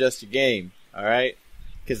 This is just a game, all right?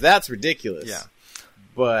 Because that's ridiculous. Yeah.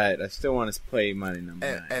 But I still want to play Mighty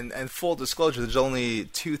Number 9. And full disclosure, there's only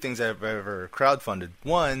 2 things I've ever crowdfunded.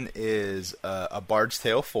 One is A Bard's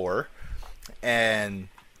Tale 4, and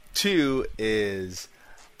 2 is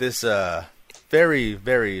this very,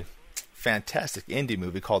 very fantastic indie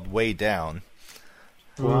movie called Way Down.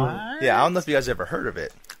 What? Yeah, I don't know if you guys ever heard of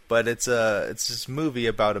it, but it's this movie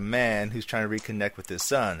about a man who's trying to reconnect with his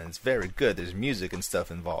son, and it's very good. There's music and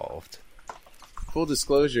stuff involved. Full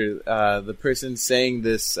disclosure, the person saying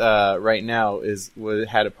this right now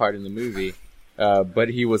had a part in the movie, but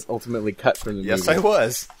he was ultimately cut from the movie. Yes, I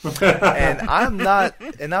was, and I'm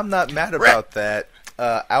not mad about that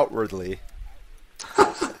outwardly.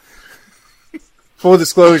 Full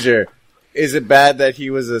disclosure, is it bad that he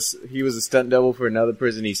was a stunt double for another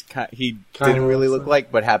person he didn't really look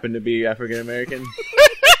like, but happened to be African American?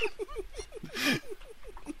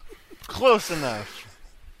 Close enough.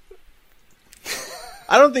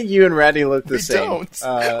 I don't think you and Randy look the We same. don't.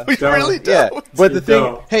 We Don't. really Yeah, don't. but the We thing,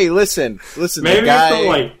 don't. hey, listen, Maybe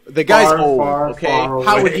the guy's far, old, far, okay? far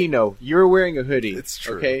How would away. he know? You're wearing a hoodie. It's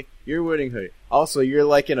true. Okay, you're wearing a hoodie. Also, you're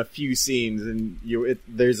like in a few scenes, and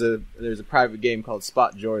there's a private game called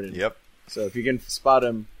Spot Jordan. Yep. So if you can spot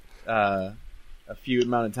him a few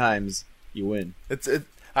amount of times, you win.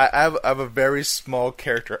 I have a very small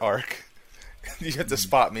character arc. You have to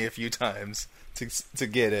spot me a few times to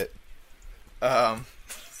get it.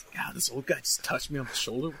 God, this old guy just touched me on the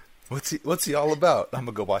shoulder. What's he all about? I'm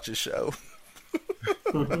gonna go watch his show.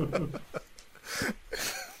 What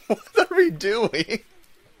are we doing?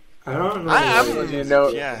 I don't know. I want you to know.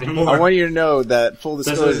 Yeah. anymore. I want you to know that full This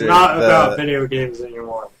disclosure. is not about video games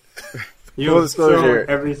anymore. You Full disclosure.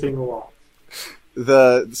 throw everything along.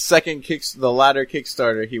 The latter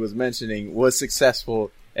Kickstarter he was mentioning was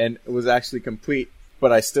successful and was actually complete,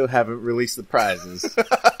 but I still haven't released the prizes.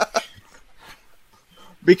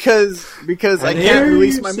 because I And can't here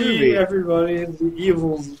release you my see movie. Everybody, the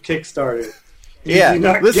evil Kickstarter. You Yeah, do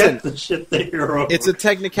not listen. get the shit that you're over. It's a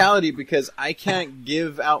technicality because I can't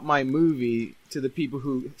give out my movie to the people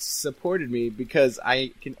who supported me because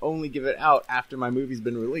I can only give it out after my movie's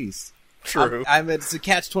been released. True. It's a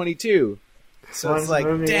catch-22. So When's it's the like,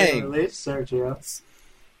 movie dang. getting released, Sergio?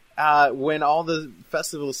 When all the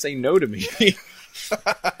festivals say no to me,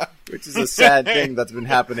 which is a sad thing that's been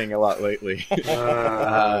happening a lot lately.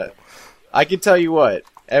 I can tell you what,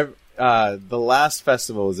 the last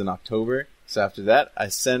festival is in October, so after that, I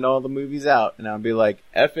send all the movies out, and I'll be like,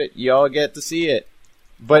 F it, y'all get to see it.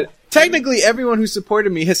 But technically, everyone who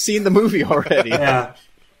supported me has seen the movie already. Yeah.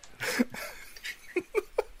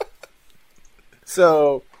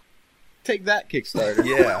 So, take that, Kickstarter.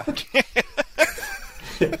 Yeah.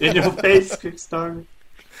 In your face, Kickstarter.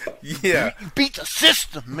 Yeah. Beat the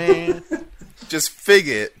system, man. Just fig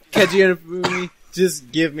it. Keiji Inafune,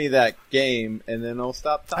 just give me that game, and then I'll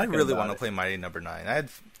stop I talking really about want to it. play Mighty Number 9.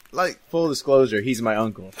 Full disclosure, he's my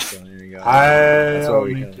uncle. So there you go. I That's what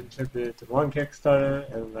we only got. contributed to one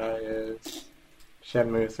Kickstarter, and that is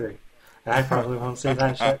Shenmue 3. And I probably won't see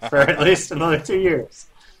that shit for at least another 2 years.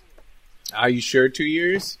 Are you sure 2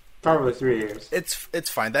 years? Probably 3 years. It's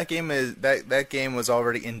fine. That game was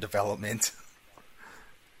already in development.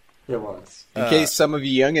 It was. In case some of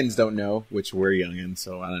you youngins don't know, which we're youngins,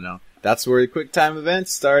 so I don't know. That's where QuickTime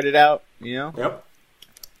Events started out, you know? Yep.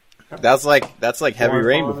 That's like Heavy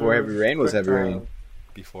Rain Forefather, before Heavy Rain was Heavy QuickTime. Rain.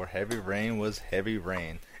 Before Heavy Rain was Heavy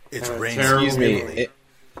Rain. It's And rain. terrible Excuse me. game.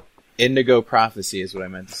 Indigo Prophecy is what I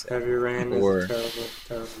meant to say. Heavy Rain is Or- a terrible,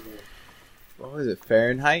 terrible game. What was it?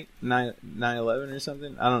 Fahrenheit 9/11 or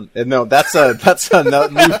something? I don't. No, that's a movie. That's a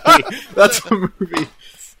movie.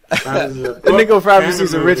 That is a book Indigo and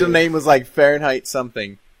Prophecy's a movie. original name was like Fahrenheit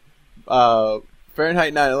something.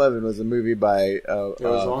 Fahrenheit 9/11 was a movie by was a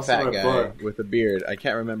also fat a guy book. with a beard. I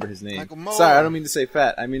can't remember his name. Michael Moore. Sorry, I don't mean to say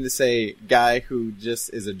fat. I mean to say guy who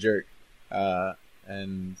just is a jerk.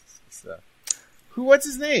 And stuff. What's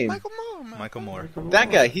his name? Michael Moore, man. Michael Moore.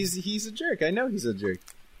 That guy. He's a jerk. I know he's a jerk.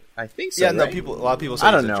 I think so. Yeah, no, right? a lot of people say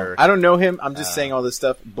I don't he's a know. jerk. I don't know him. I'm just saying all this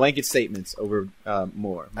stuff. Blanket statements over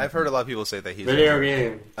Moore. I've heard a lot of people say that he's a Video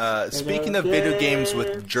jerk. game. Speaking of video games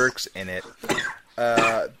with jerks in it,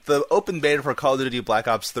 The open beta for Call of Duty Black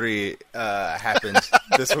Ops 3 happened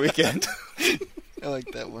this weekend. I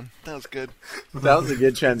like that one. That was good. That was a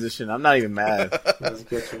good transition. I'm not even mad. That was a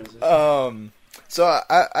good transition. So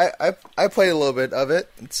I played a little bit of it.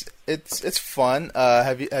 It's fun.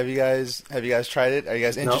 Have you guys tried it? Are you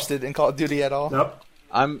guys interested in Call of Duty at all? Nope.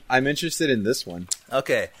 I'm interested in this one.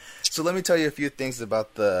 Okay, so let me tell you a few things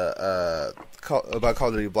about Call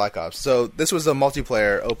of Duty Black Ops. So this was a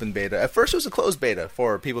multiplayer open beta. At first, it was a closed beta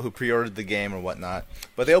for people who pre-ordered the game or whatnot.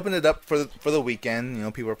 But they opened it up for the weekend. You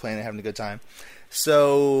know, people were playing it, having a good time.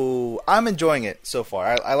 So I'm enjoying it so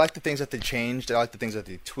far. I like the things that they changed. I like the things that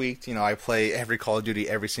they tweaked. You know, I play every Call of Duty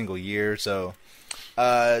every single year. So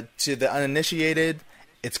to the uninitiated,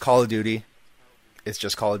 it's Call of Duty. It's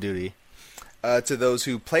just Call of Duty. To those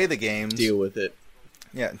who play the games, Deal with it.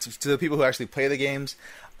 Yeah, to the people who actually play the games,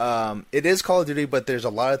 it is Call of Duty, but there's a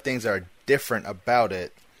lot of things that are different about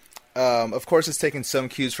it. Of course, it's taking some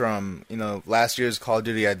cues from last year's Call of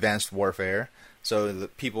Duty Advanced Warfare. So the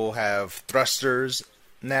people have thrusters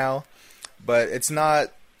now, but it's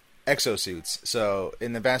not exosuits. So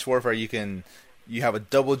in Advanced Warfare, you have a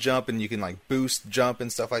double jump and you can like boost jump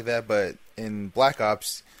and stuff like that. But in Black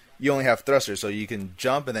Ops, you only have thrusters, so you can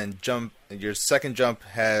jump and then jump. Your second jump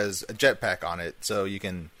has a jetpack on it, so you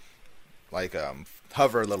can like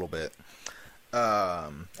hover a little bit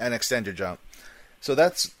and extend your jump. So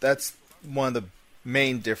that's one of the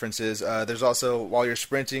main differences. There's also, while you're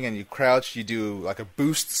sprinting and you crouch, you do like a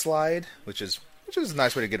boost slide, which is a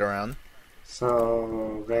nice way to get around.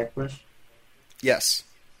 So Vanquish. Yes,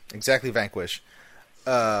 exactly, Vanquish.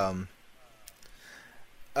 What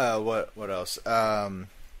else?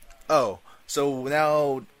 So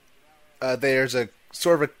now there's a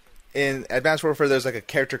sort of in Advanced Warfare, there's like a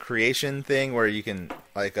character creation thing where you can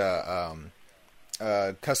like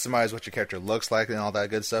customize what your character looks like and all that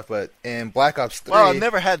good stuff. But in Black Ops 3... Wow, I've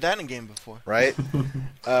never had that in a game before. Right?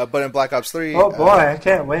 But in Black Ops 3... Oh boy, I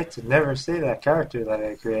can't wait to never see that character that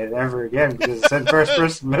I created ever again because it's in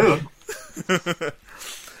first-person mode.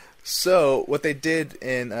 So, what they did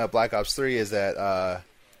in Black Ops 3 is that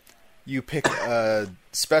you pick a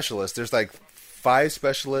specialist. There's like 5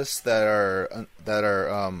 specialists that are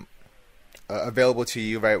available to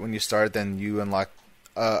you right when you start. Then you unlock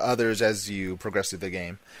others as you progress through the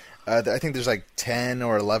game. I think there's like 10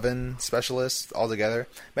 or 11 specialists altogether.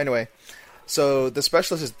 But anyway, so the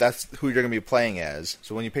specialist that's who you're going to be playing as.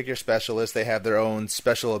 So when you pick your specialist, they have their own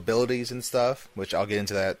special abilities and stuff, which I'll get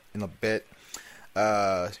into that in a bit.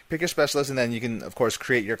 Pick your specialist, and then you can, of course,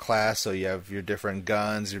 create your class. So you have your different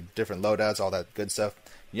guns, your different loadouts, all that good stuff.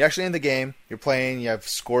 You're actually in the game. You're playing. You have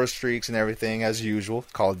score streaks and everything as usual.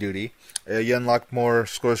 Call of Duty. You unlock more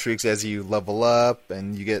score streaks as you level up,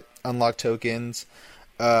 and you get unlock tokens.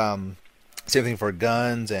 Same thing for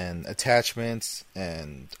guns and attachments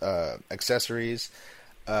and accessories.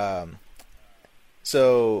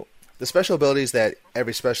 So the special abilities that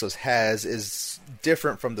every specialist has is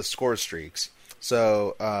different from the score streaks.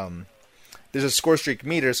 So there's a score streak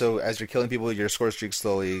meter. So as you're killing people, your score streak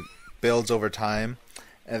slowly builds over time.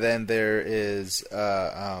 And then there is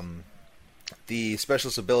the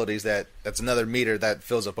specialist abilities that's another meter that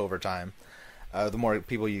fills up over time. The more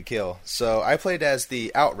people you kill. So I played as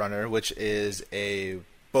the Outrunner, which is a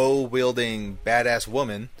bow-wielding badass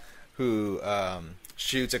woman who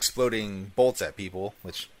shoots exploding bolts at people,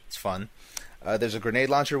 which is fun. There's a grenade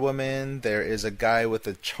launcher woman. There is a guy with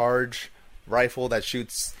a charge rifle that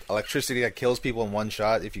shoots electricity that kills people in one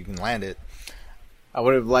shot if you can land it. I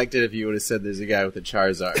would have liked it if you would have said there's a guy with a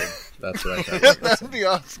Charizard. That's what I thought. That'd be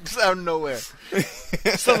awesome. Just out of nowhere.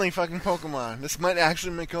 Suddenly fucking Pokemon. This might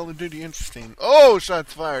actually make Call of Duty interesting. Oh,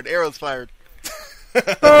 shots fired. Arrows fired.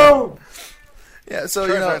 Oh! Yeah, so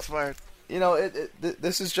Charizard's fired.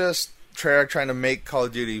 This is just Treyarch trying to make Call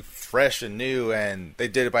of Duty fresh and new, and they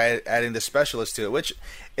did it by adding the specialist to it, which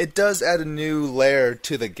it does add a new layer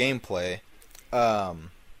to the gameplay.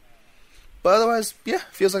 But otherwise, yeah,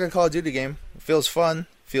 feels like a Call of Duty game. It feels fun.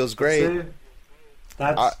 Feels great. See,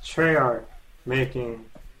 that's Treyarch making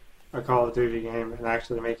a Call of Duty game and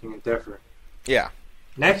actually making it different. Yeah.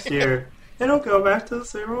 Next year, it'll go back to the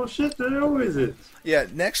same old shit that it always is. Yeah,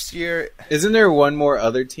 next year... Isn't there one more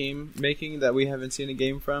other team making that we haven't seen a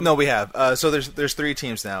game from? No, we have. So there's 3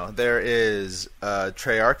 teams now. There is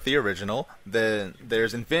Treyarch, the original. Then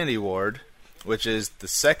there's Infinity Ward, which is the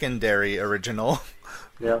secondary original.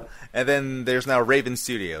 Yeah. And then there's now Raven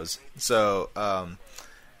Studios. So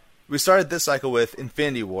we started this cycle with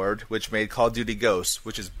Infinity Ward, which made Call of Duty Ghosts,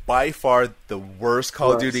 which is by far the worst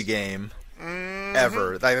Call of Duty game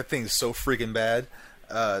ever. Like, that thing is so freaking bad.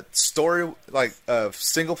 Story, like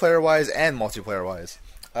single player wise and multiplayer wise.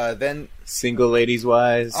 Then Single ladies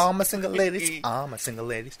wise. all my single ladies, all my single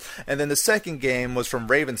ladies. And then the second game was from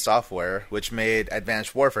Raven Software, which made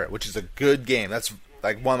Advanced Warfare, which is a good game. That's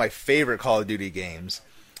like one of my favorite Call of Duty games.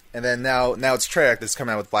 And then now it's Treyarch that's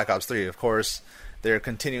coming out with Black Ops 3. Of course, they're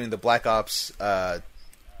continuing the Black Ops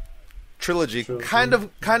trilogy, kind of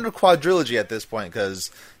quadrilogy at this point,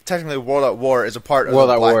 because technically World at War is a part of World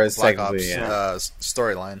the at War is Black technically, Ops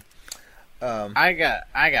storyline. I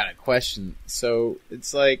got a question. So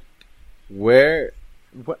it's like, where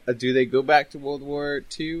do they go back to World War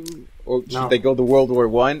II, or should No. they go to World War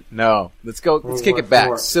One? No, let's go. Let's World kick War it back.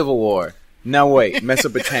 IV. Civil War. No, wait,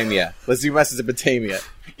 Mesopotamia. Let's do Mesopotamia.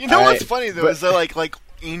 You know what's Alright, funny though but- is that like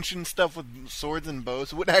ancient stuff with swords and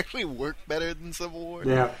bows would actually work better than Civil War.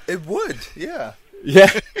 Yeah. It would, yeah. Yeah,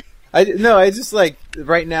 I just like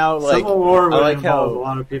right now, like Civil War would I like involve a how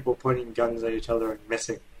lot of people pointing guns at each other and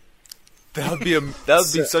missing. That would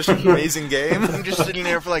be such an amazing game. I'm just sitting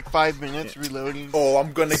there for like 5 minutes reloading. Oh,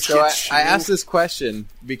 I'm gonna So get you. I asked this question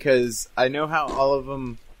because I know how all of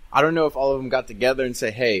them. I don't know if all of them got together and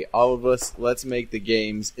say, "Hey, all of us, let's make the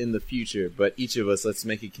games in the future, but each of us, let's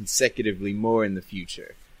make it consecutively more in the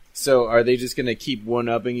future." So, are they just going to keep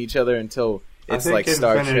one-upping each other until it's I think like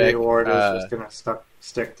Star Infinity Trek? Ward is just gonna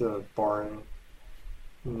stick to boring,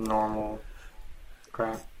 normal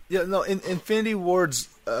crap. Yeah, no, in Infinity Ward's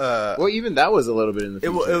Well, even that was a little bit in the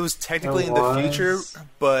it future. was technically It in the was, future,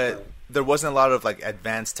 but there wasn't a lot of like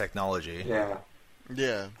advanced technology. Yeah.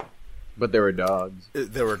 Yeah. but there were dogs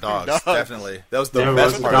There were dogs, Dogs. definitely. That was the There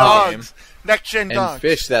best was part of the game. Dogs. Next gen and dogs.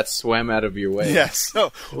 fish that swam out of your way. Yes.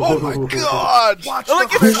 Oh my god! Watch I like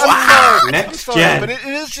the it. fish. I'm sorry, Next I'm sorry, gen. but it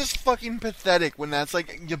is just fucking pathetic when that's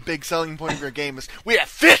like your big selling point of your game is we have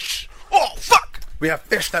fish. Oh fuck! We have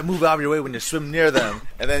fish that move out of your way when you swim near them,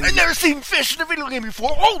 and then I've never seen fish in a video game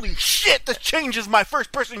before. Holy shit! That changes my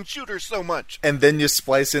first-person shooter so much. and then you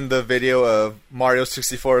splice in the video of Mario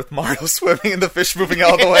 64 with Mario swimming and the fish moving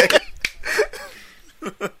out of the way.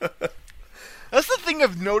 That's the thing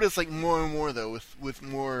I've noticed, like more and more though, with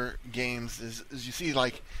more games is you see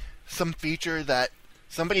like some feature that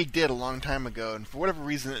somebody did a long time ago, and for whatever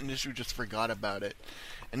reason the industry just forgot about it,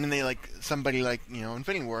 and then they like somebody like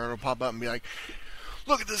Infinity Ward will pop up and be like,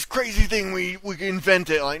 "Look at this crazy thing we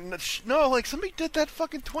invented." Like, no, like somebody did that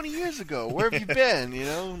fucking 20 years ago. Where have you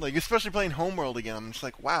been? Like especially playing Homeworld again. I'm just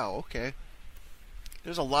like, wow, okay.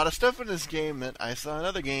 There's a lot of stuff in this game that I saw in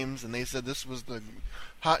other games, and they said this was the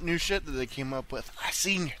hot new shit that they came up with. I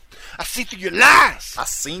see through your lies. I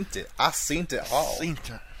seen it all. Seen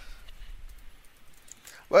it.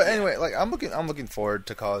 Well, anyway, like I'm looking forward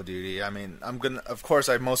to Call of Duty. I mean, of course,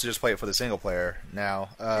 I mostly just play it for the single player now.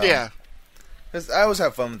 Yeah. Because I always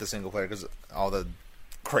have fun with the single player because all the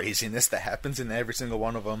craziness that happens in every single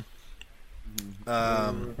one of them.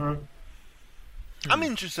 Mhm. I'm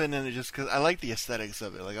interested in it just because I like the aesthetics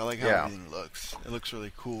of it. Like I like how Yeah. everything looks. It looks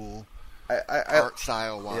really cool, I art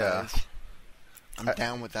style wise. yeah. I'm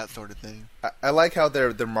down with that sort of thing. I like how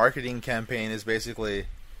their marketing campaign is basically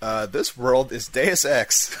this world is Deus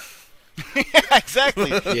Ex. Yeah,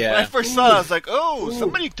 exactly. Yeah. When I first saw it, I was like, "Oh,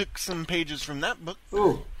 somebody took some pages from that book."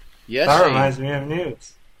 Ooh, Yes, that Shane. reminds me of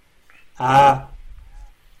news.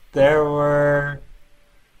 There were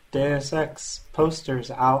Deus Ex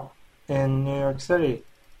posters out in New York City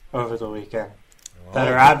over the weekend that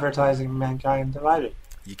are advertising Mankind Divided.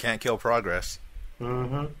 You can't kill progress.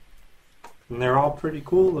 Mm-hmm. And they're all pretty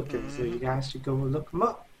cool looking, so you guys should go look them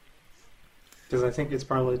up. Because I think it's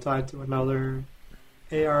probably tied to another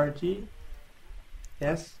ARG.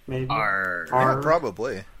 Yes, maybe. Arr. Yeah,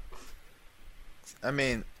 probably. I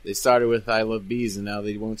mean, They started with I Love Bees, and now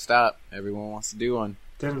they won't stop. Everyone wants to do one.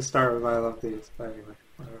 Didn't start with I Love These, but anyway.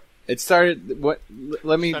 Whatever. It started. What?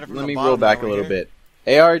 Let me Started from the roll bottom back a over little here.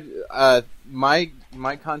 bit. AR.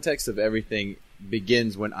 My context of everything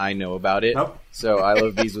begins when I know about it. Nope. So I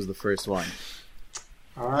Love Bees was the first one.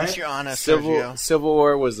 All At least right. you're honest, Sergio. Civil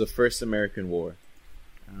War was the first American war.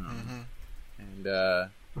 Mhm. And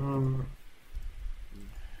Mm,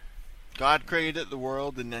 God created the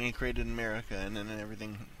world, and then He created America, and then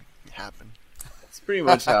everything happened. that's pretty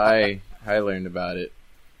much how I learned about it.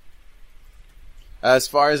 As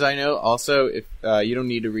far as I know, also, if you don't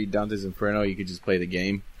need to read Dante's Inferno, you could just play the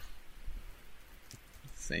game.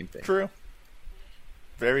 Same thing. true.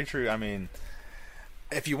 Very true. I mean,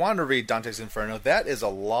 if you want to read Dante's Inferno, that is a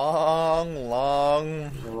long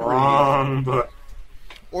wrong book.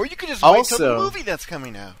 Or you could just wait till the Also- movie that's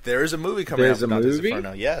coming out. There is a movie coming There's out for a Dante's movie?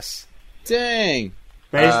 Inferno. Yes. Dang.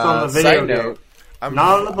 Based on the video side game. note,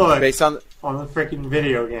 Not on the book, based on on the freaking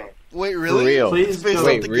video game. Wait, really? real. Please It's based don't. off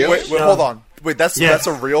Wait, the real? game? Wait, hold on. Wait, that's Yes.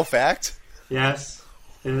 a real fact? Yes,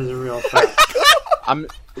 it is a real fact.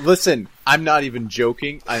 Listen, I'm not even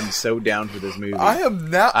joking. I'm so down for this movie. I am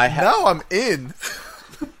now. Now I'm in.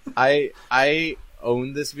 I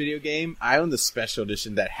own this video game. I own the special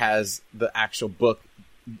edition that has the actual book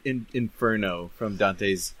Inferno from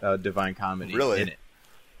Dante's Divine Comedy Really? in it.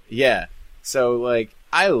 Yeah. So like,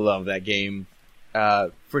 I love that game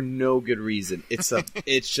for no good reason.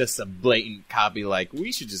 It's just a blatant copy. Like,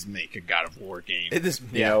 we should just make a God of War game. It is,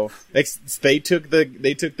 You know, they took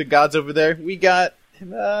the gods over there. We got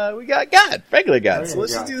God, regular God. So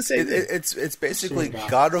let's just do the same thing. It's basically Same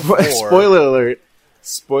God of War.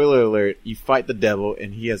 Spoiler alert, you fight the devil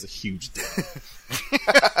and he has a huge dick.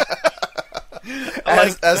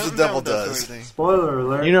 as That- the that devil was that does. sort of thing. Spoiler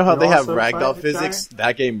alert. You know how you they have also ragdoll fight the physics? giant?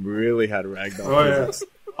 That game really had ragdoll Oh, yeah. physics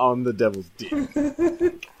on the devil's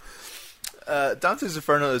dick. Dante's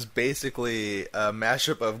Inferno is basically a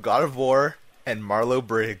mashup of God of War and Marlo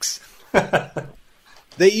Briggs.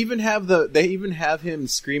 They even have him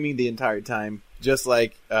screaming the entire time, just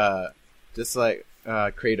like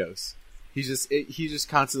Kratos. He's just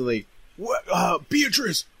constantly,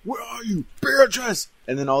 Beatrice, where are you, Beatrice?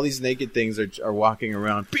 And then all these naked things are walking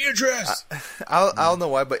around, Beatrice. I don't know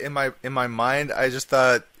why, but in my mind, I just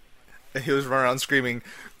thought he was running around screaming,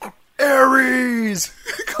 Ares,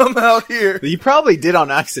 come out here. He probably did on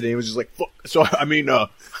accident. He was just like, fuck. Sorry,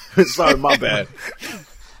 sorry, my bad.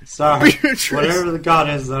 Sorry, Beatrice. whatever the god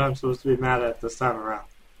is that I'm supposed to be mad at this time around.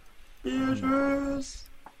 Beatrice.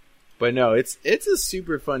 But no, it's a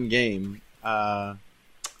super fun game.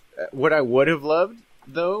 What I would have loved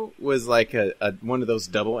though was like a one of those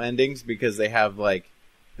double endings, because they have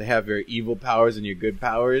your evil powers and your good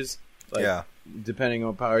powers. Like, Yeah. Depending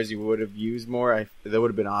on powers you would have used more, that would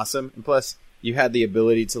have been awesome. And plus, you had the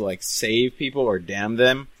ability to like save people or damn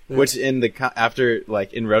them, which in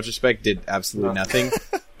retrospect did absolutely nothing.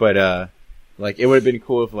 But like, it would have been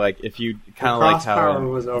cool if you kind of liked how Crosspower in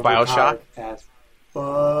was BioShock. overpowered as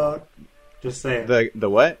fuck. Just saying. The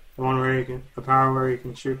what? The one where the power where you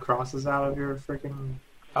can shoot crosses out of your freaking.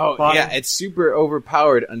 Oh, Bottom. yeah, it's super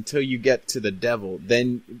overpowered until you get to the devil.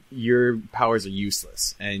 Then your powers are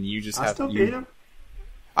useless, and you just I have still to. beat him.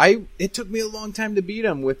 It took me a long time to beat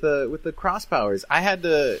him with the cross powers. I had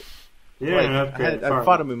to. You didn't upgrade I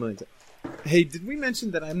fought him a million times. Hey, did we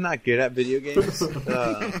mention that I'm not good at video games?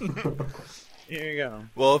 Here you go.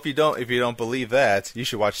 Well, if you don't believe that, you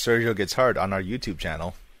should watch Sergio Gets Hard on our YouTube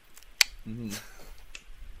channel. Mm-hmm.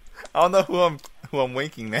 I don't know who I'm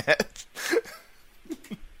winking at.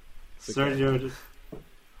 Sergio just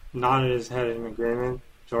nodded his head in agreement.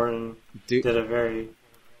 Jordan Dude, did a very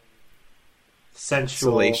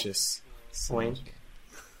sensual salacious. wink.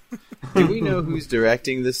 Do we know who's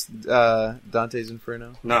directing this Dante's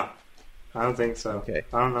Inferno? No, I don't think so. Okay.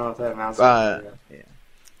 I don't know if that announcement is yet. Yeah.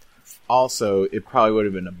 Also, it probably would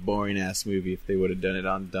have been a boring ass movie if they would have done it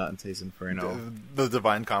on Dante's Inferno, The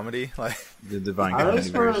Divine Comedy, like the Divine I Comedy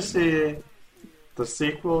just want to version. see the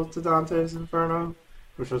sequel to Dante's Inferno,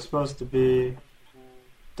 which was supposed to be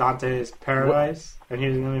Dante's Paradise, and he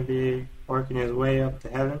was going to be working his way up to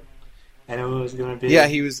heaven, and it was going to be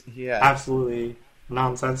absolutely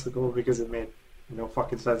nonsensical because it made no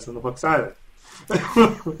fucking sense in the books either.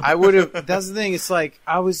 I would have. That's the thing. It's like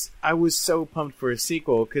I was so pumped for a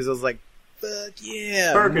sequel because I was like, "Fuck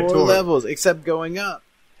yeah, Purgatory. more levels!" Except going up,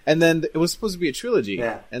 and then it was supposed to be a trilogy.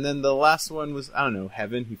 Yeah. And then the last one was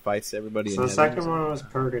Heaven. He fights everybody. So in the heaven. second one was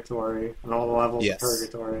Purgatory, and all the levels Yes. of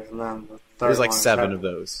Purgatory, and then the third There's like one, 7 of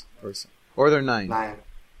those, or there are 9. 9.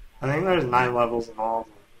 I think there's 9 levels in all of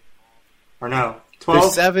them. Or no, 12.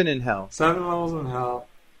 There's 7 in Hell. 7 levels in Hell,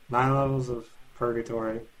 9 levels of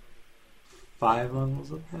Purgatory, 5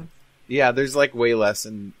 levels of Heaven. Yeah, there's like way less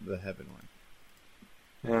in the Heaven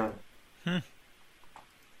one. Yeah.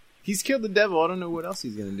 He's killed the devil. I don't know what else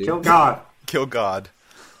he's gonna do. Kill God. kill God.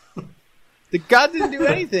 The god didn't do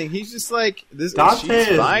anything. He's just like this. Dante She's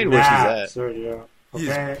is fine where mad, she's at Sergio. He's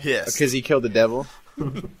Okay? pissed. because he killed the devil.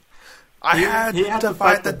 I He- had he had to to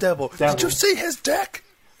fight fight the the devil. devil. Did you see his dick?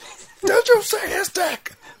 Did you see his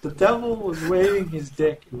dick? The devil was waving his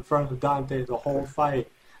dick in front of Dante the whole fight.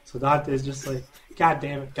 So Dante's just like, God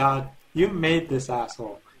damn it, God. You made this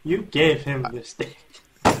asshole. You gave him this dick.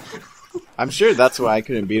 I'm sure that's why I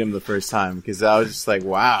couldn't beat him the first time because I was just like,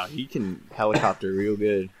 wow, he can helicopter real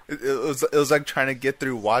good. It was like trying to get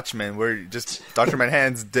through Watchmen, where just Dr.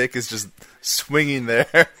 Manhattan's dick is just swinging there,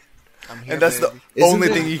 I'm here, and that's the baby. Isn't only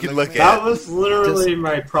it- thing you can look That at. was literally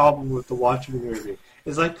my problem with the Watchmen movie.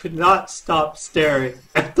 Is I could not stop staring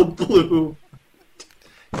at the blue.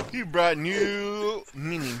 You brought new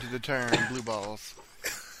meaning to the term blue balls.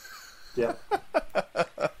 Yeah.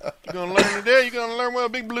 You're gonna learn today. You're gonna learn what a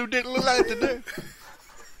big blue dick look like today.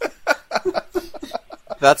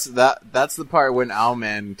 That's the part when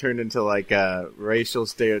Owlman turned into like a racial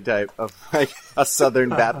stereotype of like a Southern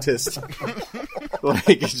Baptist.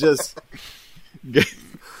 Like it's just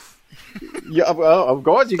yeah, well, of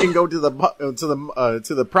course you can go to the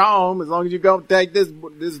prom as long as you don't take this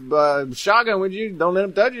shotgun with you. Don't let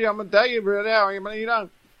them touch you. I'm gonna tell you right now. You know.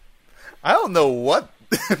 I don't know what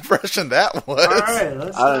impression that was. All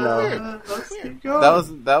right, I don't know. Let's keep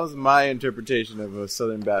going. That was my interpretation of a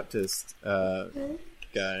Southern Baptist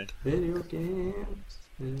guy. Video games.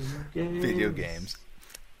 Video games.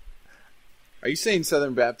 Are you saying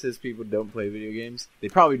Southern Baptist people don't play video games? They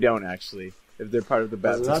probably don't actually. If they're part of the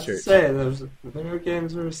I was Baptist about church. to say, there's video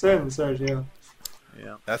games are sin, Sergio.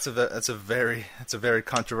 Yeah. That's a very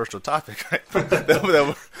controversial topic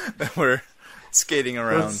that we're skating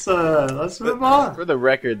around. Let's move on. For the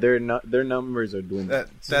record, their numbers are dwindling.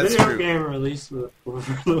 That's Video true. game release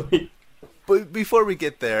over the week. But before we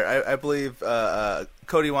get there, I believe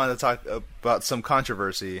Cody wanted to talk about some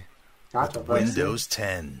controversy. Gotcha, Windows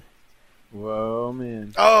 10. Whoa,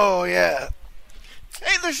 man. Oh, yeah.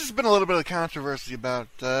 Hey, there's just been a little bit of controversy about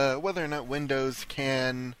whether or not Windows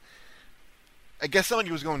can... I guess somebody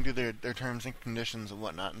was going through their terms and conditions and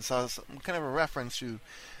whatnot, and saw some kind of a reference to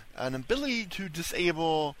an ability to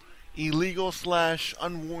disable illegal /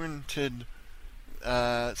 unwarranted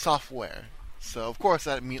software. So, of course,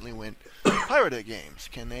 that immediately went, pirated games.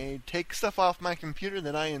 Can they take stuff off my computer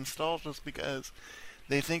that I installed just because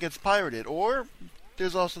they think it's pirated? Or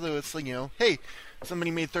there's also this, hey,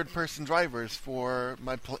 somebody made third-person drivers for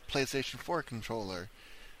my PlayStation 4 controller.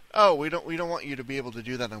 Oh, we don't want you to be able to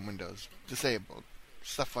do that on Windows. Disabled.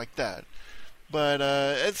 Stuff like that. But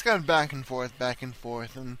it's gone back and forth,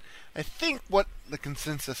 and I think what the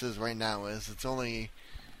consensus is right now is it's only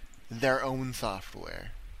their own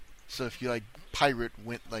software. So if you pirate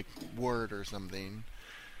Word or something,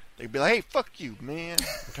 they'd be like, "Hey, fuck you, man!"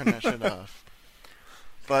 and turn that shit off.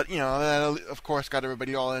 But that of course got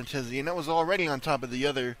everybody all in a tizzy, and that was already on top of the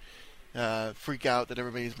other freak out that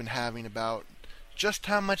everybody's been having about just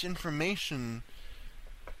how much information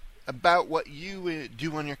about what you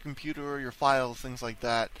do on your computer or your files, things like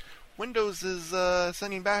that, Windows is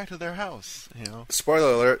sending back to their house.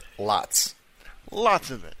 Spoiler alert: lots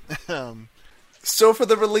of it. So for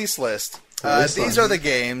the release list, these are the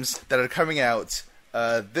games that are coming out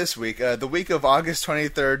this week, the week of August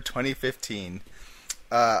 23rd, 2015.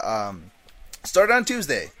 Start on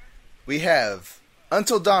Tuesday. We have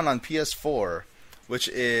Until Dawn on PS4, which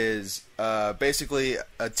is basically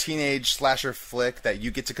a teenage slasher flick that you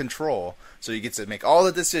get to control. So you get to make all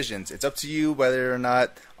the decisions. It's up to you whether or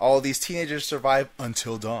not all these teenagers survive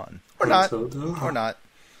until dawn. Or not.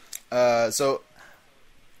 So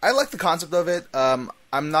I like the concept of it.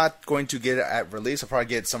 I'm not going to get it at release. I'll probably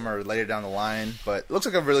get it somewhere later down the line. But it looks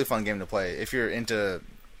like a really fun game to play if you're into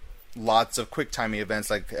lots of quick timey events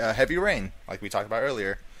like Heavy Rain, like we talked about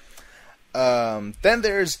earlier. Then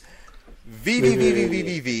there's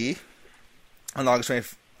VVVVVV on August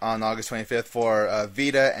 25th for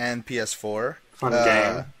Vita and PS4. Fun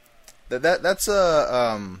game. That's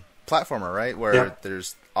a platformer, right? Where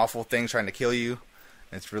there's awful things trying to kill you.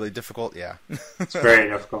 It's really difficult, yeah. It's very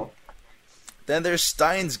difficult. Then there's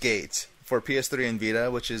Steins Gate for PS3 and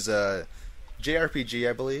Vita, which is a JRPG,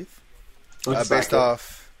 I believe, based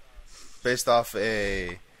off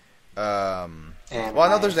a.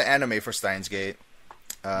 There's the anime for Steins Gate,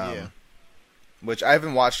 which I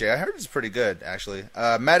haven't watched yet. I heard it's pretty good, actually.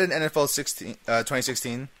 Madden NFL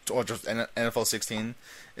 2016, or just NFL 16,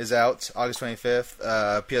 is out August 25th.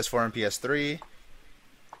 PS4 and PS3.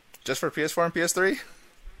 Just for PS4 and PS3?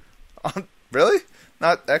 Really?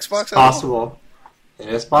 Not Xbox? It's possible. It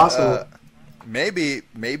is possible. Maybe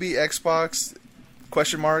Xbox?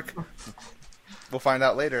 Question mark. We'll find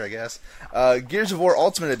out later, I guess. Gears of War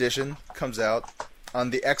Ultimate Edition comes out on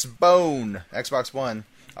the Xbox One,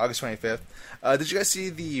 August 25th. Did you guys see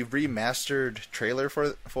the remastered trailer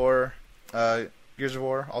for Gears of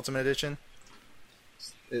War Ultimate Edition?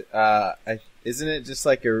 Isn't it just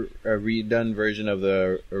like a redone version of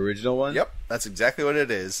the original one? Yep, that's exactly what it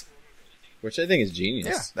is. Which I think is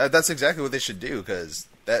genius. Yeah, that's exactly what they should do, because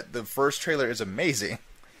the first trailer is amazing.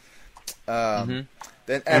 Then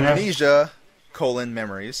Amnesia,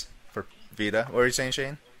 Memories for Vita. What are you saying,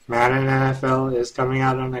 Shane? Madden NFL is coming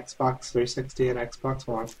out on Xbox 360 and Xbox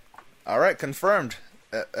One. All right, confirmed.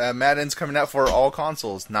 Madden's coming out for all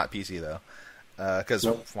consoles, not PC, though. Because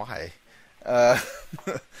why?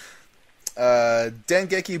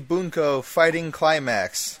 Dengeki Bunko Fighting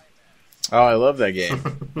Climax. Oh, I love that game.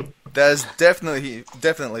 That's definitely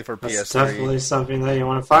for That's PS3. definitely something that you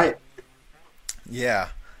want to fight. Yeah.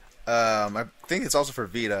 I think it's also for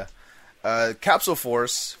Vita. Capsule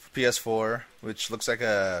Force for PS4, which looks like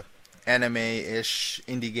a anime-ish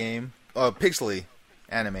indie game. Pixely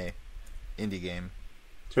anime indie game.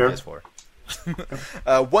 Sure.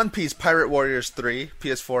 PS4. One Piece Pirate Warriors 3,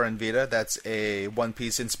 PS4 and Vita. That's a One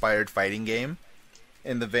Piece inspired fighting game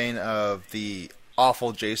in the vein of the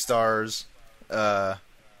awful J-Stars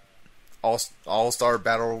All-Star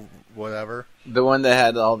Battle whatever. The one that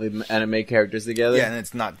had all the anime characters together? Yeah, and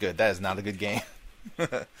it's not good. That is not a good game.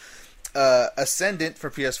 Ascendant for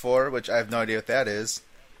PS4, which I have no idea what that is.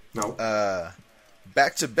 No.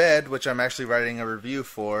 Back to Bed, which I'm actually writing a review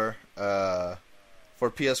for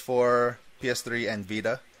PS4, PS3, and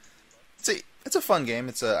Vita. It's a fun game.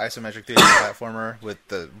 It's an isometric 3D platformer with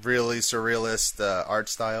the really surrealist art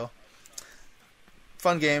style.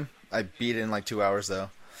 Fun game. I beat it in like 2 hours, though.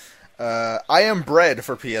 I Am Bread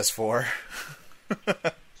for PS4.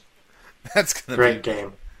 That's gonna Great be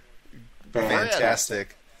game.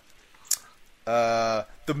 fantastic. The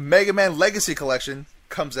Mega Man Legacy Collection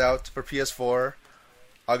comes out for PS4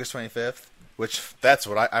 August 25th, which that's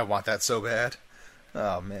what I want that so bad.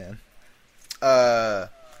 Oh man.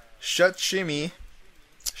 Shut Shimi,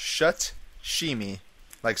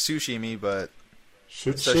 like sushimi, but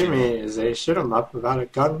Shushimi is a shoot 'em up about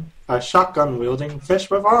a shotgun wielding fish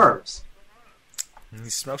with arms. he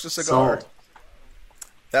smokes a cigar. Sold.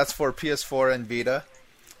 That's for PS4 and Vita.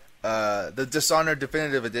 The Dishonored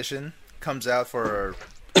Definitive Edition comes out for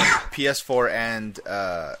PS4 and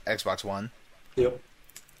Xbox One. Yep.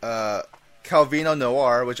 Calvino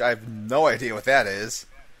Noir, which I have no idea what that is.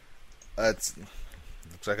 It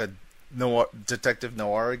looks like a detective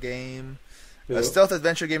noir game. Yep. A stealth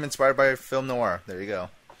adventure game inspired by film noir. There you go.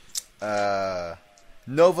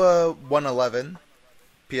 Nova 111,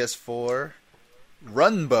 PS4.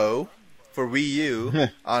 Runbow for Wii U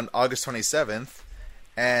on August 27th.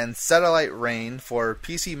 And Satellite Rain for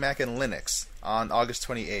PC, Mac, and Linux on August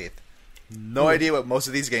 28th. No idea what most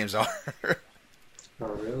of these games are. A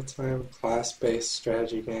real-time class-based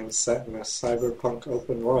strategy game set in a cyberpunk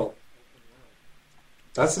open world.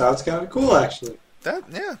 That sounds kind of cool, actually.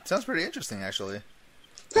 Sounds pretty interesting, actually.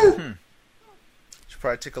 Should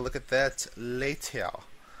probably take a look at that later.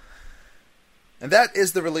 And that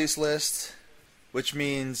is the release list, which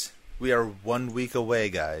means we are 1 week away,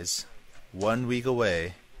 guys. 1 week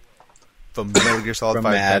away from Metal Gear Solid 5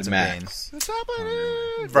 Mad Phantom Pain. Max. It's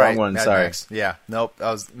happening. Wrong one, Mad sorry. Max. Yeah, nope,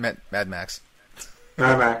 I was Mad Max.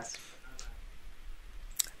 Mad Max.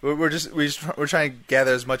 We're trying to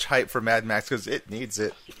gather as much hype for Mad Max because it needs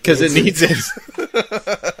it. Because it needs it.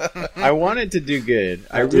 I want it to do good.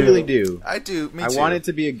 I really do. I do. Me I too. want it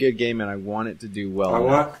to be a good game, and I want it to do well. I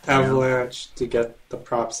want Avalanche to get the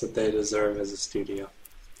props that they deserve as a studio.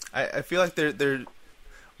 I feel like they're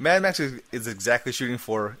Mad Max is exactly shooting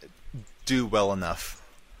for do well enough.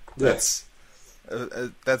 Yes.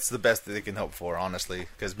 That's the best that they can hope for, honestly,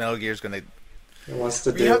 because Metal Gear is going to. It wants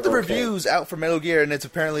to We do have the okay. reviews out for Metal Gear, and it's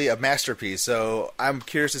apparently a masterpiece. So I'm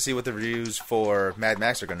curious to see what the reviews for Mad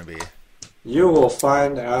Max are going to be. You will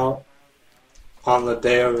find out on the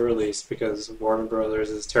day of release because Warner Brothers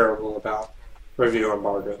is terrible about review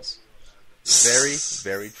embargoes. Very,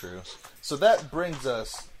 very true. So that brings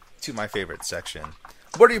us to my favorite section.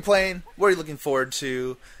 What are you playing? What are you looking forward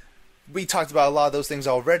to? We talked about a lot of those things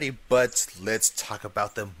already, but let's talk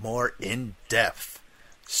about them more in depth.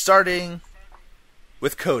 Starting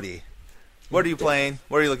with Cody. What are you playing?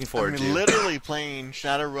 What are you looking forward I'm to? literally playing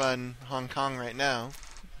Shadowrun Hong Kong right now.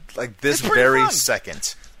 Like this It's pretty very fun.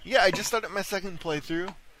 second. Yeah, I just started my second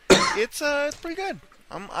playthrough. It's pretty good.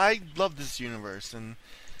 I love this universe, and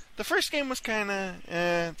the first game was kind of.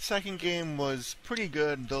 The second game was pretty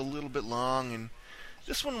good, though a little bit long, and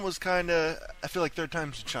this one was kind of. I feel like third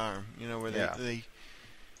time's the charm. You know, where the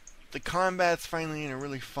combat's finally in a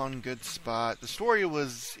really fun, good spot. The story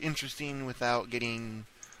was interesting without getting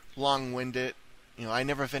long-winded. You know, I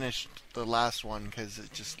never finished the last one because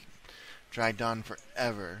it just dragged on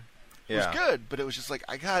forever. It was good, but it was just like,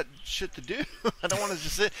 I got shit to do. I don't want to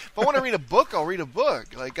just sit. If I want to read a book, I'll read a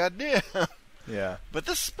book. Like, goddamn. Yeah. But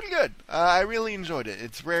this is pretty good. I really enjoyed it.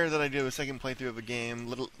 It's rare that I do a second playthrough of a game,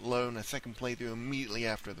 let alone a second playthrough immediately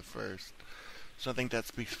after the first. So I think that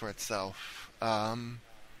speaks for itself.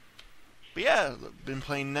 But yeah, been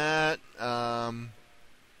playing that. The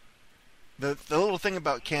little thing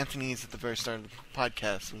about Cantonese at the very start of the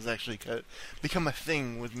podcast was actually become a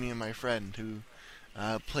thing with me and my friend who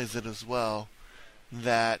plays it as well.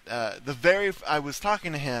 That I was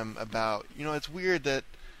talking to him about, you know, it's weird that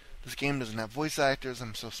this game doesn't have voice actors.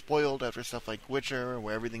 I'm so spoiled after stuff like Witcher,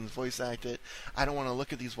 where everything's voice acted. I don't want to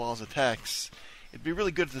look at these walls of text it'd be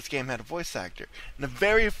really good if this game had a voice actor. And the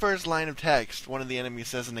very first line of text one of the enemies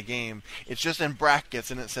says in the game, it's just in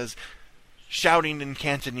brackets, and it says, shouting in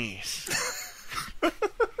Cantonese. I'm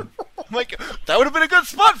like, that would have been a good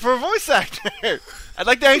spot for a voice actor. I'd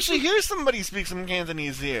like to actually hear somebody speak some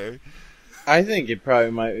Cantonese here. I think it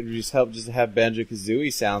probably might just help just to have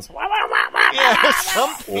Banjo-Kazooie sounds. Yeah,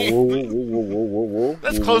 something.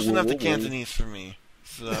 That's close enough to Cantonese for me.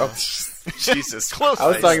 So. Oh, Jesus. Close. I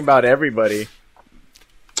was talking about everybody.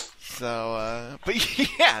 So,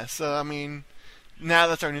 but yeah, so I mean, now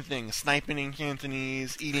that's our new thing. Sniping in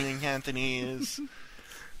Cantonese, eating in Cantonese,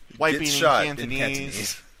 wiping in shot Cantonese. in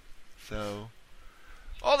Cantonese. So,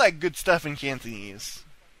 all that good stuff in Cantonese.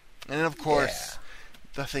 And then, of course,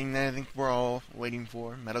 the thing that I think we're all waiting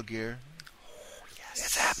for, Metal Gear. Oh, yes.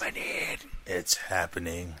 It's happening. It's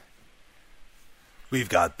happening. We've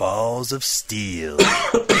got balls of steel.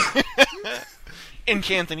 In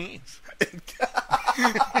Cantonese.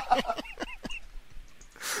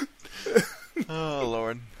 Oh,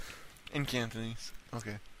 Lord. In Cantonese.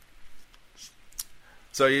 Okay.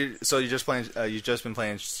 So you just playing? You've just been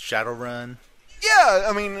playing Shadowrun. Yeah,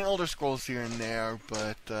 I mean, Elder Scrolls here and there,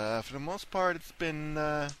 but for the most part, it's been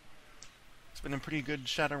a pretty good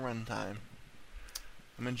Shadowrun time.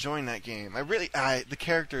 I'm enjoying that game. The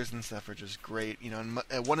characters and stuff are just great. You know,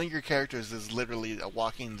 and one of your characters is literally a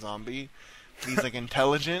walking zombie. He's like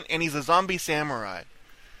intelligent, and he's a zombie samurai.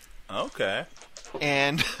 Okay.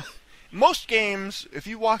 And most games, if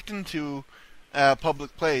you walked into a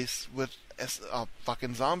public place with a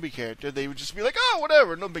fucking zombie character, they would just be like, "Oh,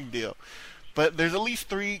 whatever, no big deal." But there's at least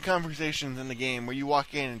 3 conversations in the game where you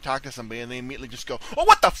walk in and talk to somebody, and they immediately just go, "Oh,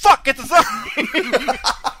 what the fuck? It's a zombie!"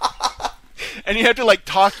 And you have to, like,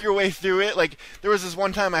 talk your way through it. Like, there was this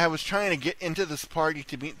one time I was trying to get into this party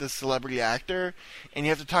to meet this celebrity actor, and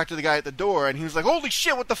you have to talk to the guy at the door, and he was like, "Holy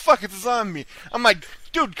shit, what the fuck? It's a zombie." I'm like,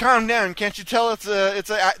 "Dude, calm down. Can't you tell this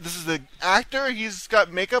is the actor? He's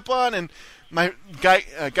got makeup on." And my guy,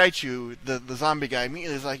 Gaichu, the zombie guy,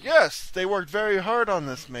 immediately is like, "Yes, they worked very hard on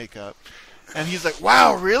this makeup." And he's like,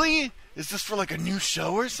 "Wow, really? Is this for, like, a new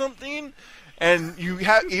show or something?" And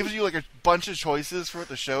it gives you, like, a bunch of choices for what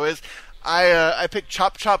the show is. I picked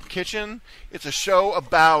Chop Chop Kitchen. It's a show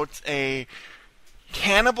about a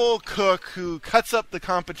cannibal cook who cuts up the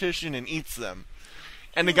competition and eats them.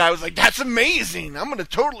 And the guy was like, "That's amazing! I'm gonna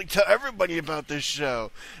totally tell everybody about this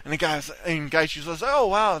show." And the guy was, and Guy says, "Oh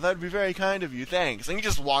wow, that'd be very kind of you, thanks." And he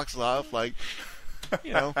just walks off like,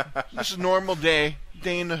 you know, just a normal day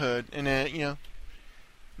in the hood, and you know,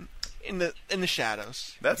 in the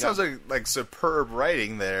shadows. That sounds like superb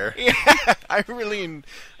writing there. Yeah, I bring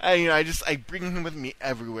him with me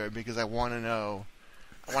everywhere because I want to know.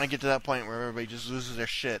 I want to get to that point where everybody just loses their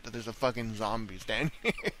shit that there's a fucking zombie standing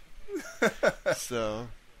here. So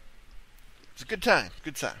it's a good time.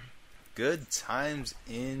 Good time. Good times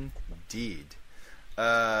indeed.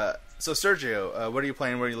 So Sergio, what are you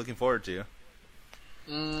playing? What are you looking forward to?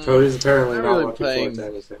 Cody's apparently I'm not really looking forward to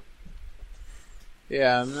anything.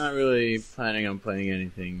 Yeah, I'm not really planning on playing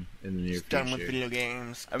anything in the near future. Done with video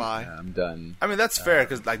games. Bye. I'm done. I mean, that's fair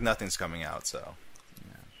because like nothing's coming out. So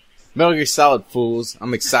Metal Gear Solid, fools!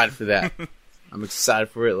 I'm excited for that. I'm excited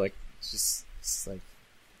for it. Like it's like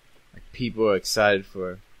people are excited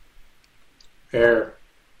for Air,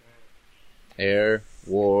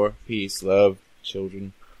 war, peace, love,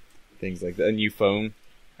 children, things like that. A new phone,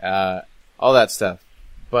 all that stuff.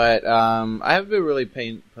 But I haven't been really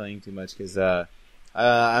playing too much because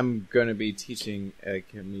I'm going to be teaching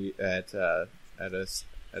at a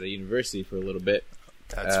university for a little bit.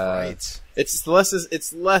 that's right. It's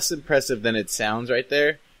less impressive than it sounds right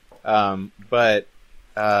there. But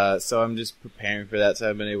so I'm just preparing for that. So I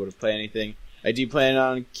haven't been able to play anything. I do plan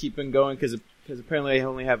on keeping going because apparently I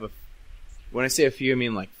only have when I say a few, I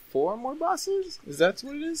mean like 4 more bosses. Is that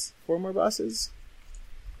what it is? 4 more bosses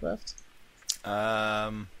left.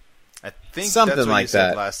 I think Something that's what like you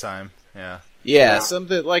said that last time. Yeah. Yeah,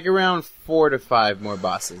 something like around 4 to 5 more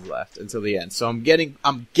bosses left until the end. So I'm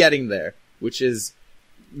getting there, which is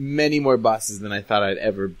many more bosses than I thought I'd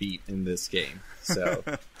ever beat in this game. So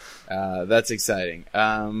that's exciting.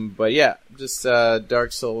 But yeah, just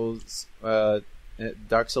Dark Souls in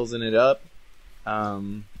it up.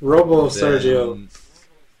 Robo Sergio.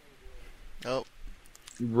 Oh,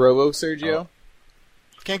 Robo Sergio.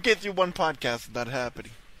 can't get through one podcast without it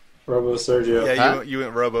happening. Robo Sergio. Yeah, Huh? you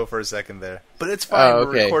went Robo for a second there, but it's fine. Oh,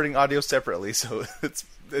 We're okay. recording audio separately, so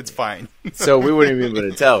it's fine. So we wouldn't even be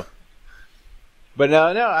able to tell. But no,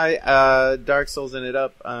 I Dark Souls in it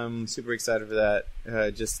up. I'm super excited for that.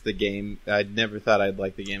 Just the game. I never thought I'd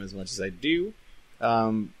like the game as much as I do.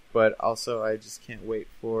 But also, I just can't wait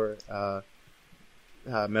for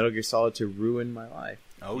Metal Gear Solid to ruin my life.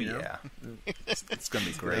 Oh, you know? yeah. It's going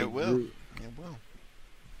to be great. It will. It will.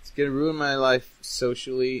 It's going to ruin my life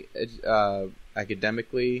socially,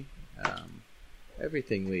 academically,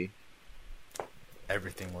 everythingly.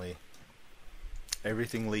 Everythingly.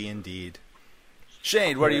 Everythingly indeed.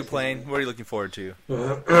 Shane, what are you playing? What are you looking forward to?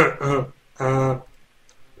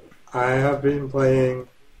 I have been playing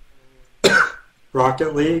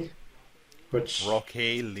Rocket League, which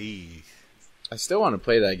Rocket League. I still want to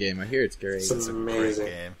play that game. I hear it's great. It's It's a amazing.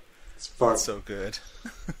 great game. It's fun. It's so good.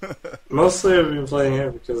 Mostly I've been playing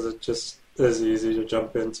it because it just is easy to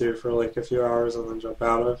jump into for like a few hours and then jump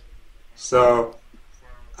out of. So,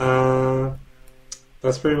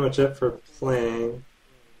 that's pretty much it for playing.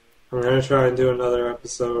 I'm going to try and do another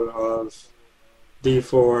episode of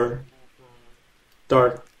D4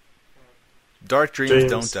 Dark Dark Dreams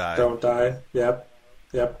Don't Die. Don't Die. Yep.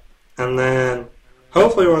 And then,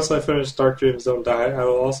 hopefully once I finish Dark Dreams Don't Die, I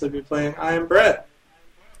will also be playing I Am Bread.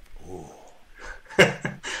 Ooh.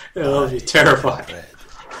 It'll be terrifying. Bread.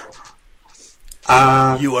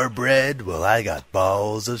 You are bread? Well, I got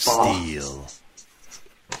balls of steel.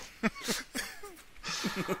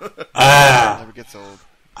 Never gets old.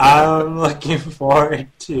 I'm looking forward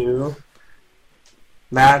to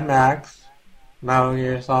Mad Max, Metal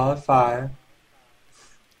Gear Solid 5,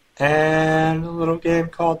 and a little game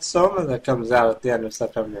called Soma that comes out at the end of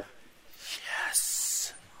September.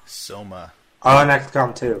 Yes. Soma. Oh, and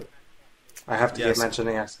XCOM 2. I have to Yes. keep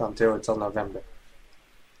mentioning XCOM 2 until November.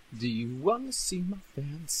 Do you want to see my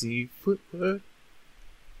fancy footwork?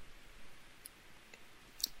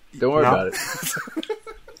 Don't worry No. about it.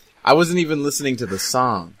 I wasn't even listening to the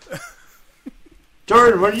song.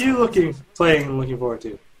 Jordan, what are you looking forward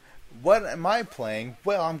to? What am I playing?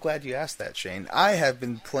 Well, I'm glad you asked that, Shane. I have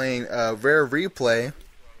been playing Rare Replay.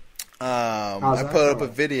 I that put up a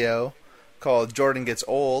going? video called Jordan Gets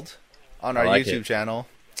Old on our I like YouTube it. channel.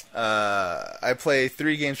 I play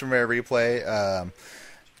 3 games from Rare Replay.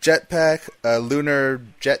 Jetpack, Lunar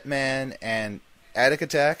Jetman, and Attic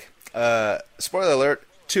Attack. Spoiler alert,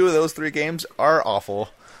 2 of those 3 games are awful.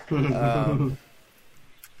 I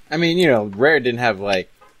mean, Rare didn't have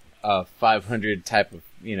like a 500 type of,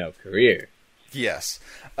 career. Yes.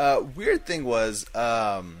 Weird thing was,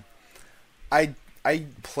 I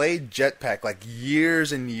played Jetpack like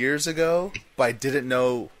years and years ago, but I didn't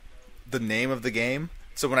know the name of the game.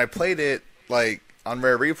 So when I played it like on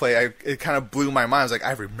Rare Replay, it kind of blew my mind. I was like,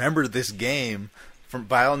 I remember this game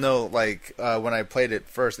but I don't know like when I played it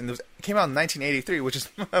first, and it came out in 1983, which is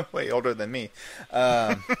way older than me.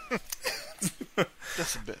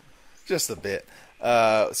 Just a bit. Just a bit.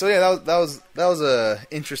 So yeah, that was a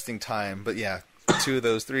interesting time. But yeah, 2 of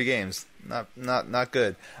those 3 games, not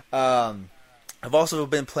good. I've also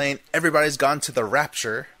been playing Everybody's Gone to the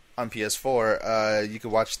Rapture on PS4. You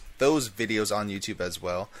can watch those videos on YouTube as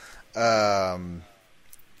well. Jordan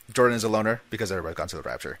is a loner because everybody's gone to the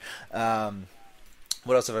Rapture.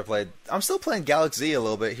 What else have I played? I'm still playing Galaxy a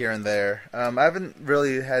little bit here and there. I haven't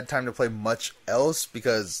really had time to play much else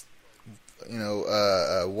because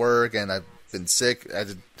work, and I've been sick.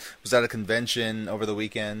 Was at a convention over the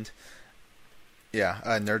weekend. Yeah,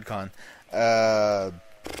 NerdCon.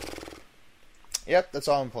 Yep, that's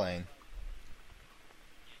all I'm playing.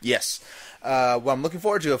 Yes. What I'm looking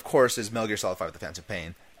forward to, of course, is Metal Gear Solid 5: The Phantom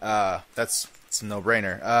Pain. It's a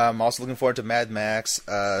no-brainer. I'm also looking forward to Mad Max,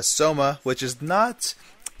 Soma, which is not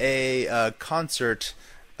a concert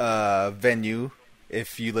venue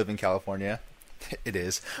if you live in California. It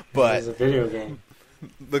is, but It's a video game.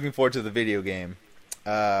 looking forward to the video game.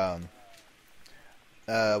 What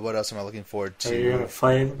else am I looking forward Are you going to? to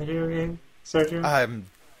play the video game, Sergio?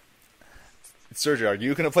 Sergio, are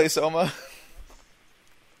you going to play Soma?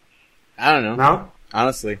 I don't know. No?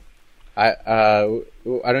 Honestly. I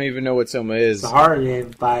don't even know what Soma is. It's a horror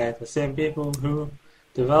game by the same people who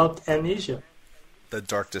developed Amnesia. The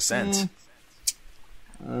Dark Descent.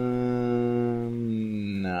 Nah.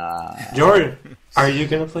 Jordan, are you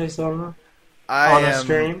going to play Soma on a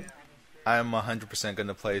stream? I am 100% going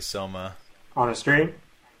to play Soma. On a stream?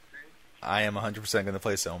 I am 100% going to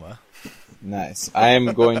play Soma. Nice. I am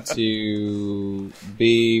going to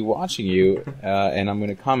be watching you, and I'm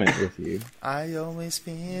going to comment with you. I always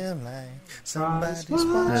feel like somebody's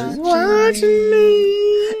watching watching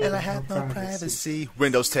me, and I have no privacy.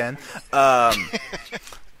 Windows 10.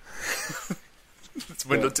 It's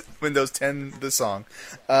Windows 10, the song.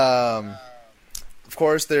 Of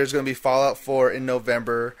course, there's going to be Fallout 4 in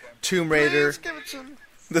November. Tomb Raider, Please give it to him.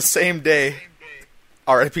 the same day.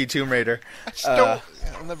 R.I.P. Tomb Raider. I'll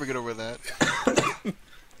never get over that.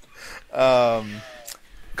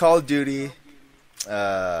 Call of Duty,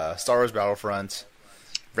 Star Wars Battlefront,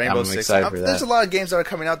 Rainbow I'm Six. excited for that. There's a lot of games that are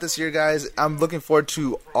coming out this year, guys. I'm looking forward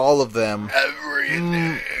to all of them.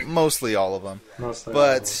 Mostly all of them.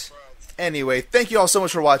 But anyway, thank you all so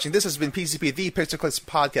much for watching. This has been PCP, the Pixelclicks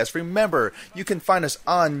Podcast. Remember, you can find us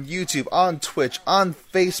on YouTube, on Twitch, on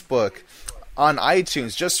Facebook, on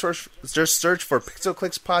iTunes. Just search for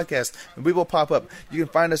Pixelclicks Podcast, and we will pop up. You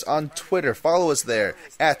can find us on Twitter. Follow us there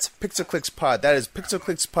at Pixelclicks Pod. That is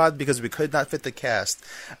Pixelclicks Pod because we could not fit the cast.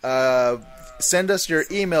 Send us your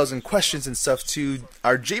emails and questions and stuff to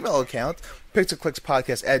our Gmail account,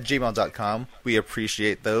 pixelclickspodcast@gmail.com. We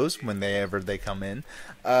appreciate those whenever they come in.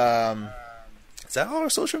 Is that all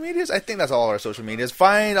our social medias? I think that's all our social medias.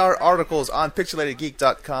 Find our articles on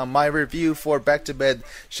pixelatedgeek.com. My review for Back to Bed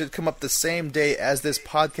should come up the same day as this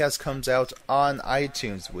podcast comes out on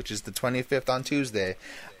iTunes, which is the 25th on Tuesday.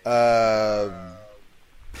 I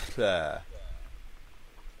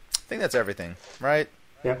think that's everything, right?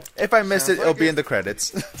 Yeah. If I missed Sounds it, it'll like be it. in the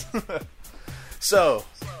credits. So,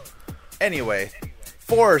 anyway,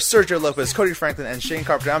 for Sergio Lopez, Cody Franklin, and Shane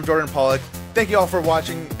Carpenter, I'm Jordan Pollock. Thank you all for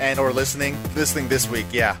watching and or listening this week.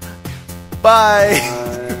 Yeah. Bye.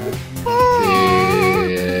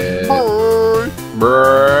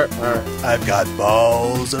 I've got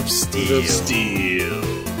balls of steel.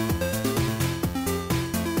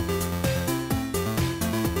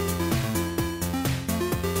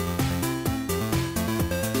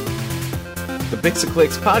 The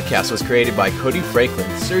Pixelclicks podcast was created by Cody Franklin,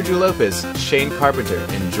 Sergio Lopez, Shane Carpenter,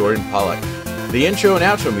 and Jordan Pollock. The intro and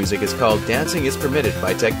outro music is called Dancing is Permitted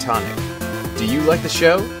by Tectonic. Do you like the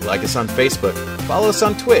show? Like us on Facebook, follow us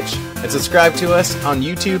on Twitch, and subscribe to us on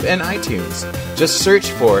YouTube and iTunes. Just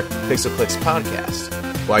search for Pixelclicks Podcast.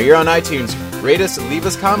 While you're on iTunes, rate us and leave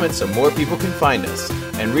us comments so more people can find us.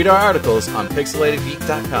 And read our articles on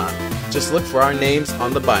pixelatedgeek.com. Just look for our names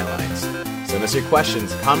on the bylines. Send us your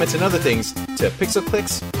questions, comments, and other things to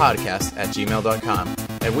pixelclickspodcast@gmail.com,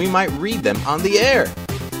 and we might read them on the air.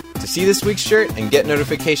 To see this week's shirt and get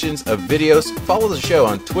notifications of videos, follow the show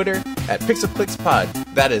on Twitter at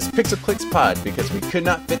PixelclicksPod. That is PixelclicksPod because we could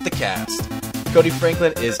not fit the cast. Cody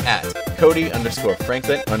Franklin is at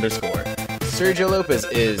Cody_Franklin_. Sergio Lopez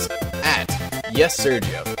is at Yes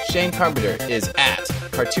Sergio. Shane Carpenter is at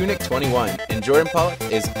Cartoonic21, and Jordan Pollock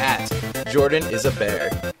is at Jordan is a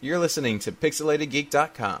Bear. You're listening to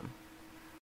PixelatedGeek.com.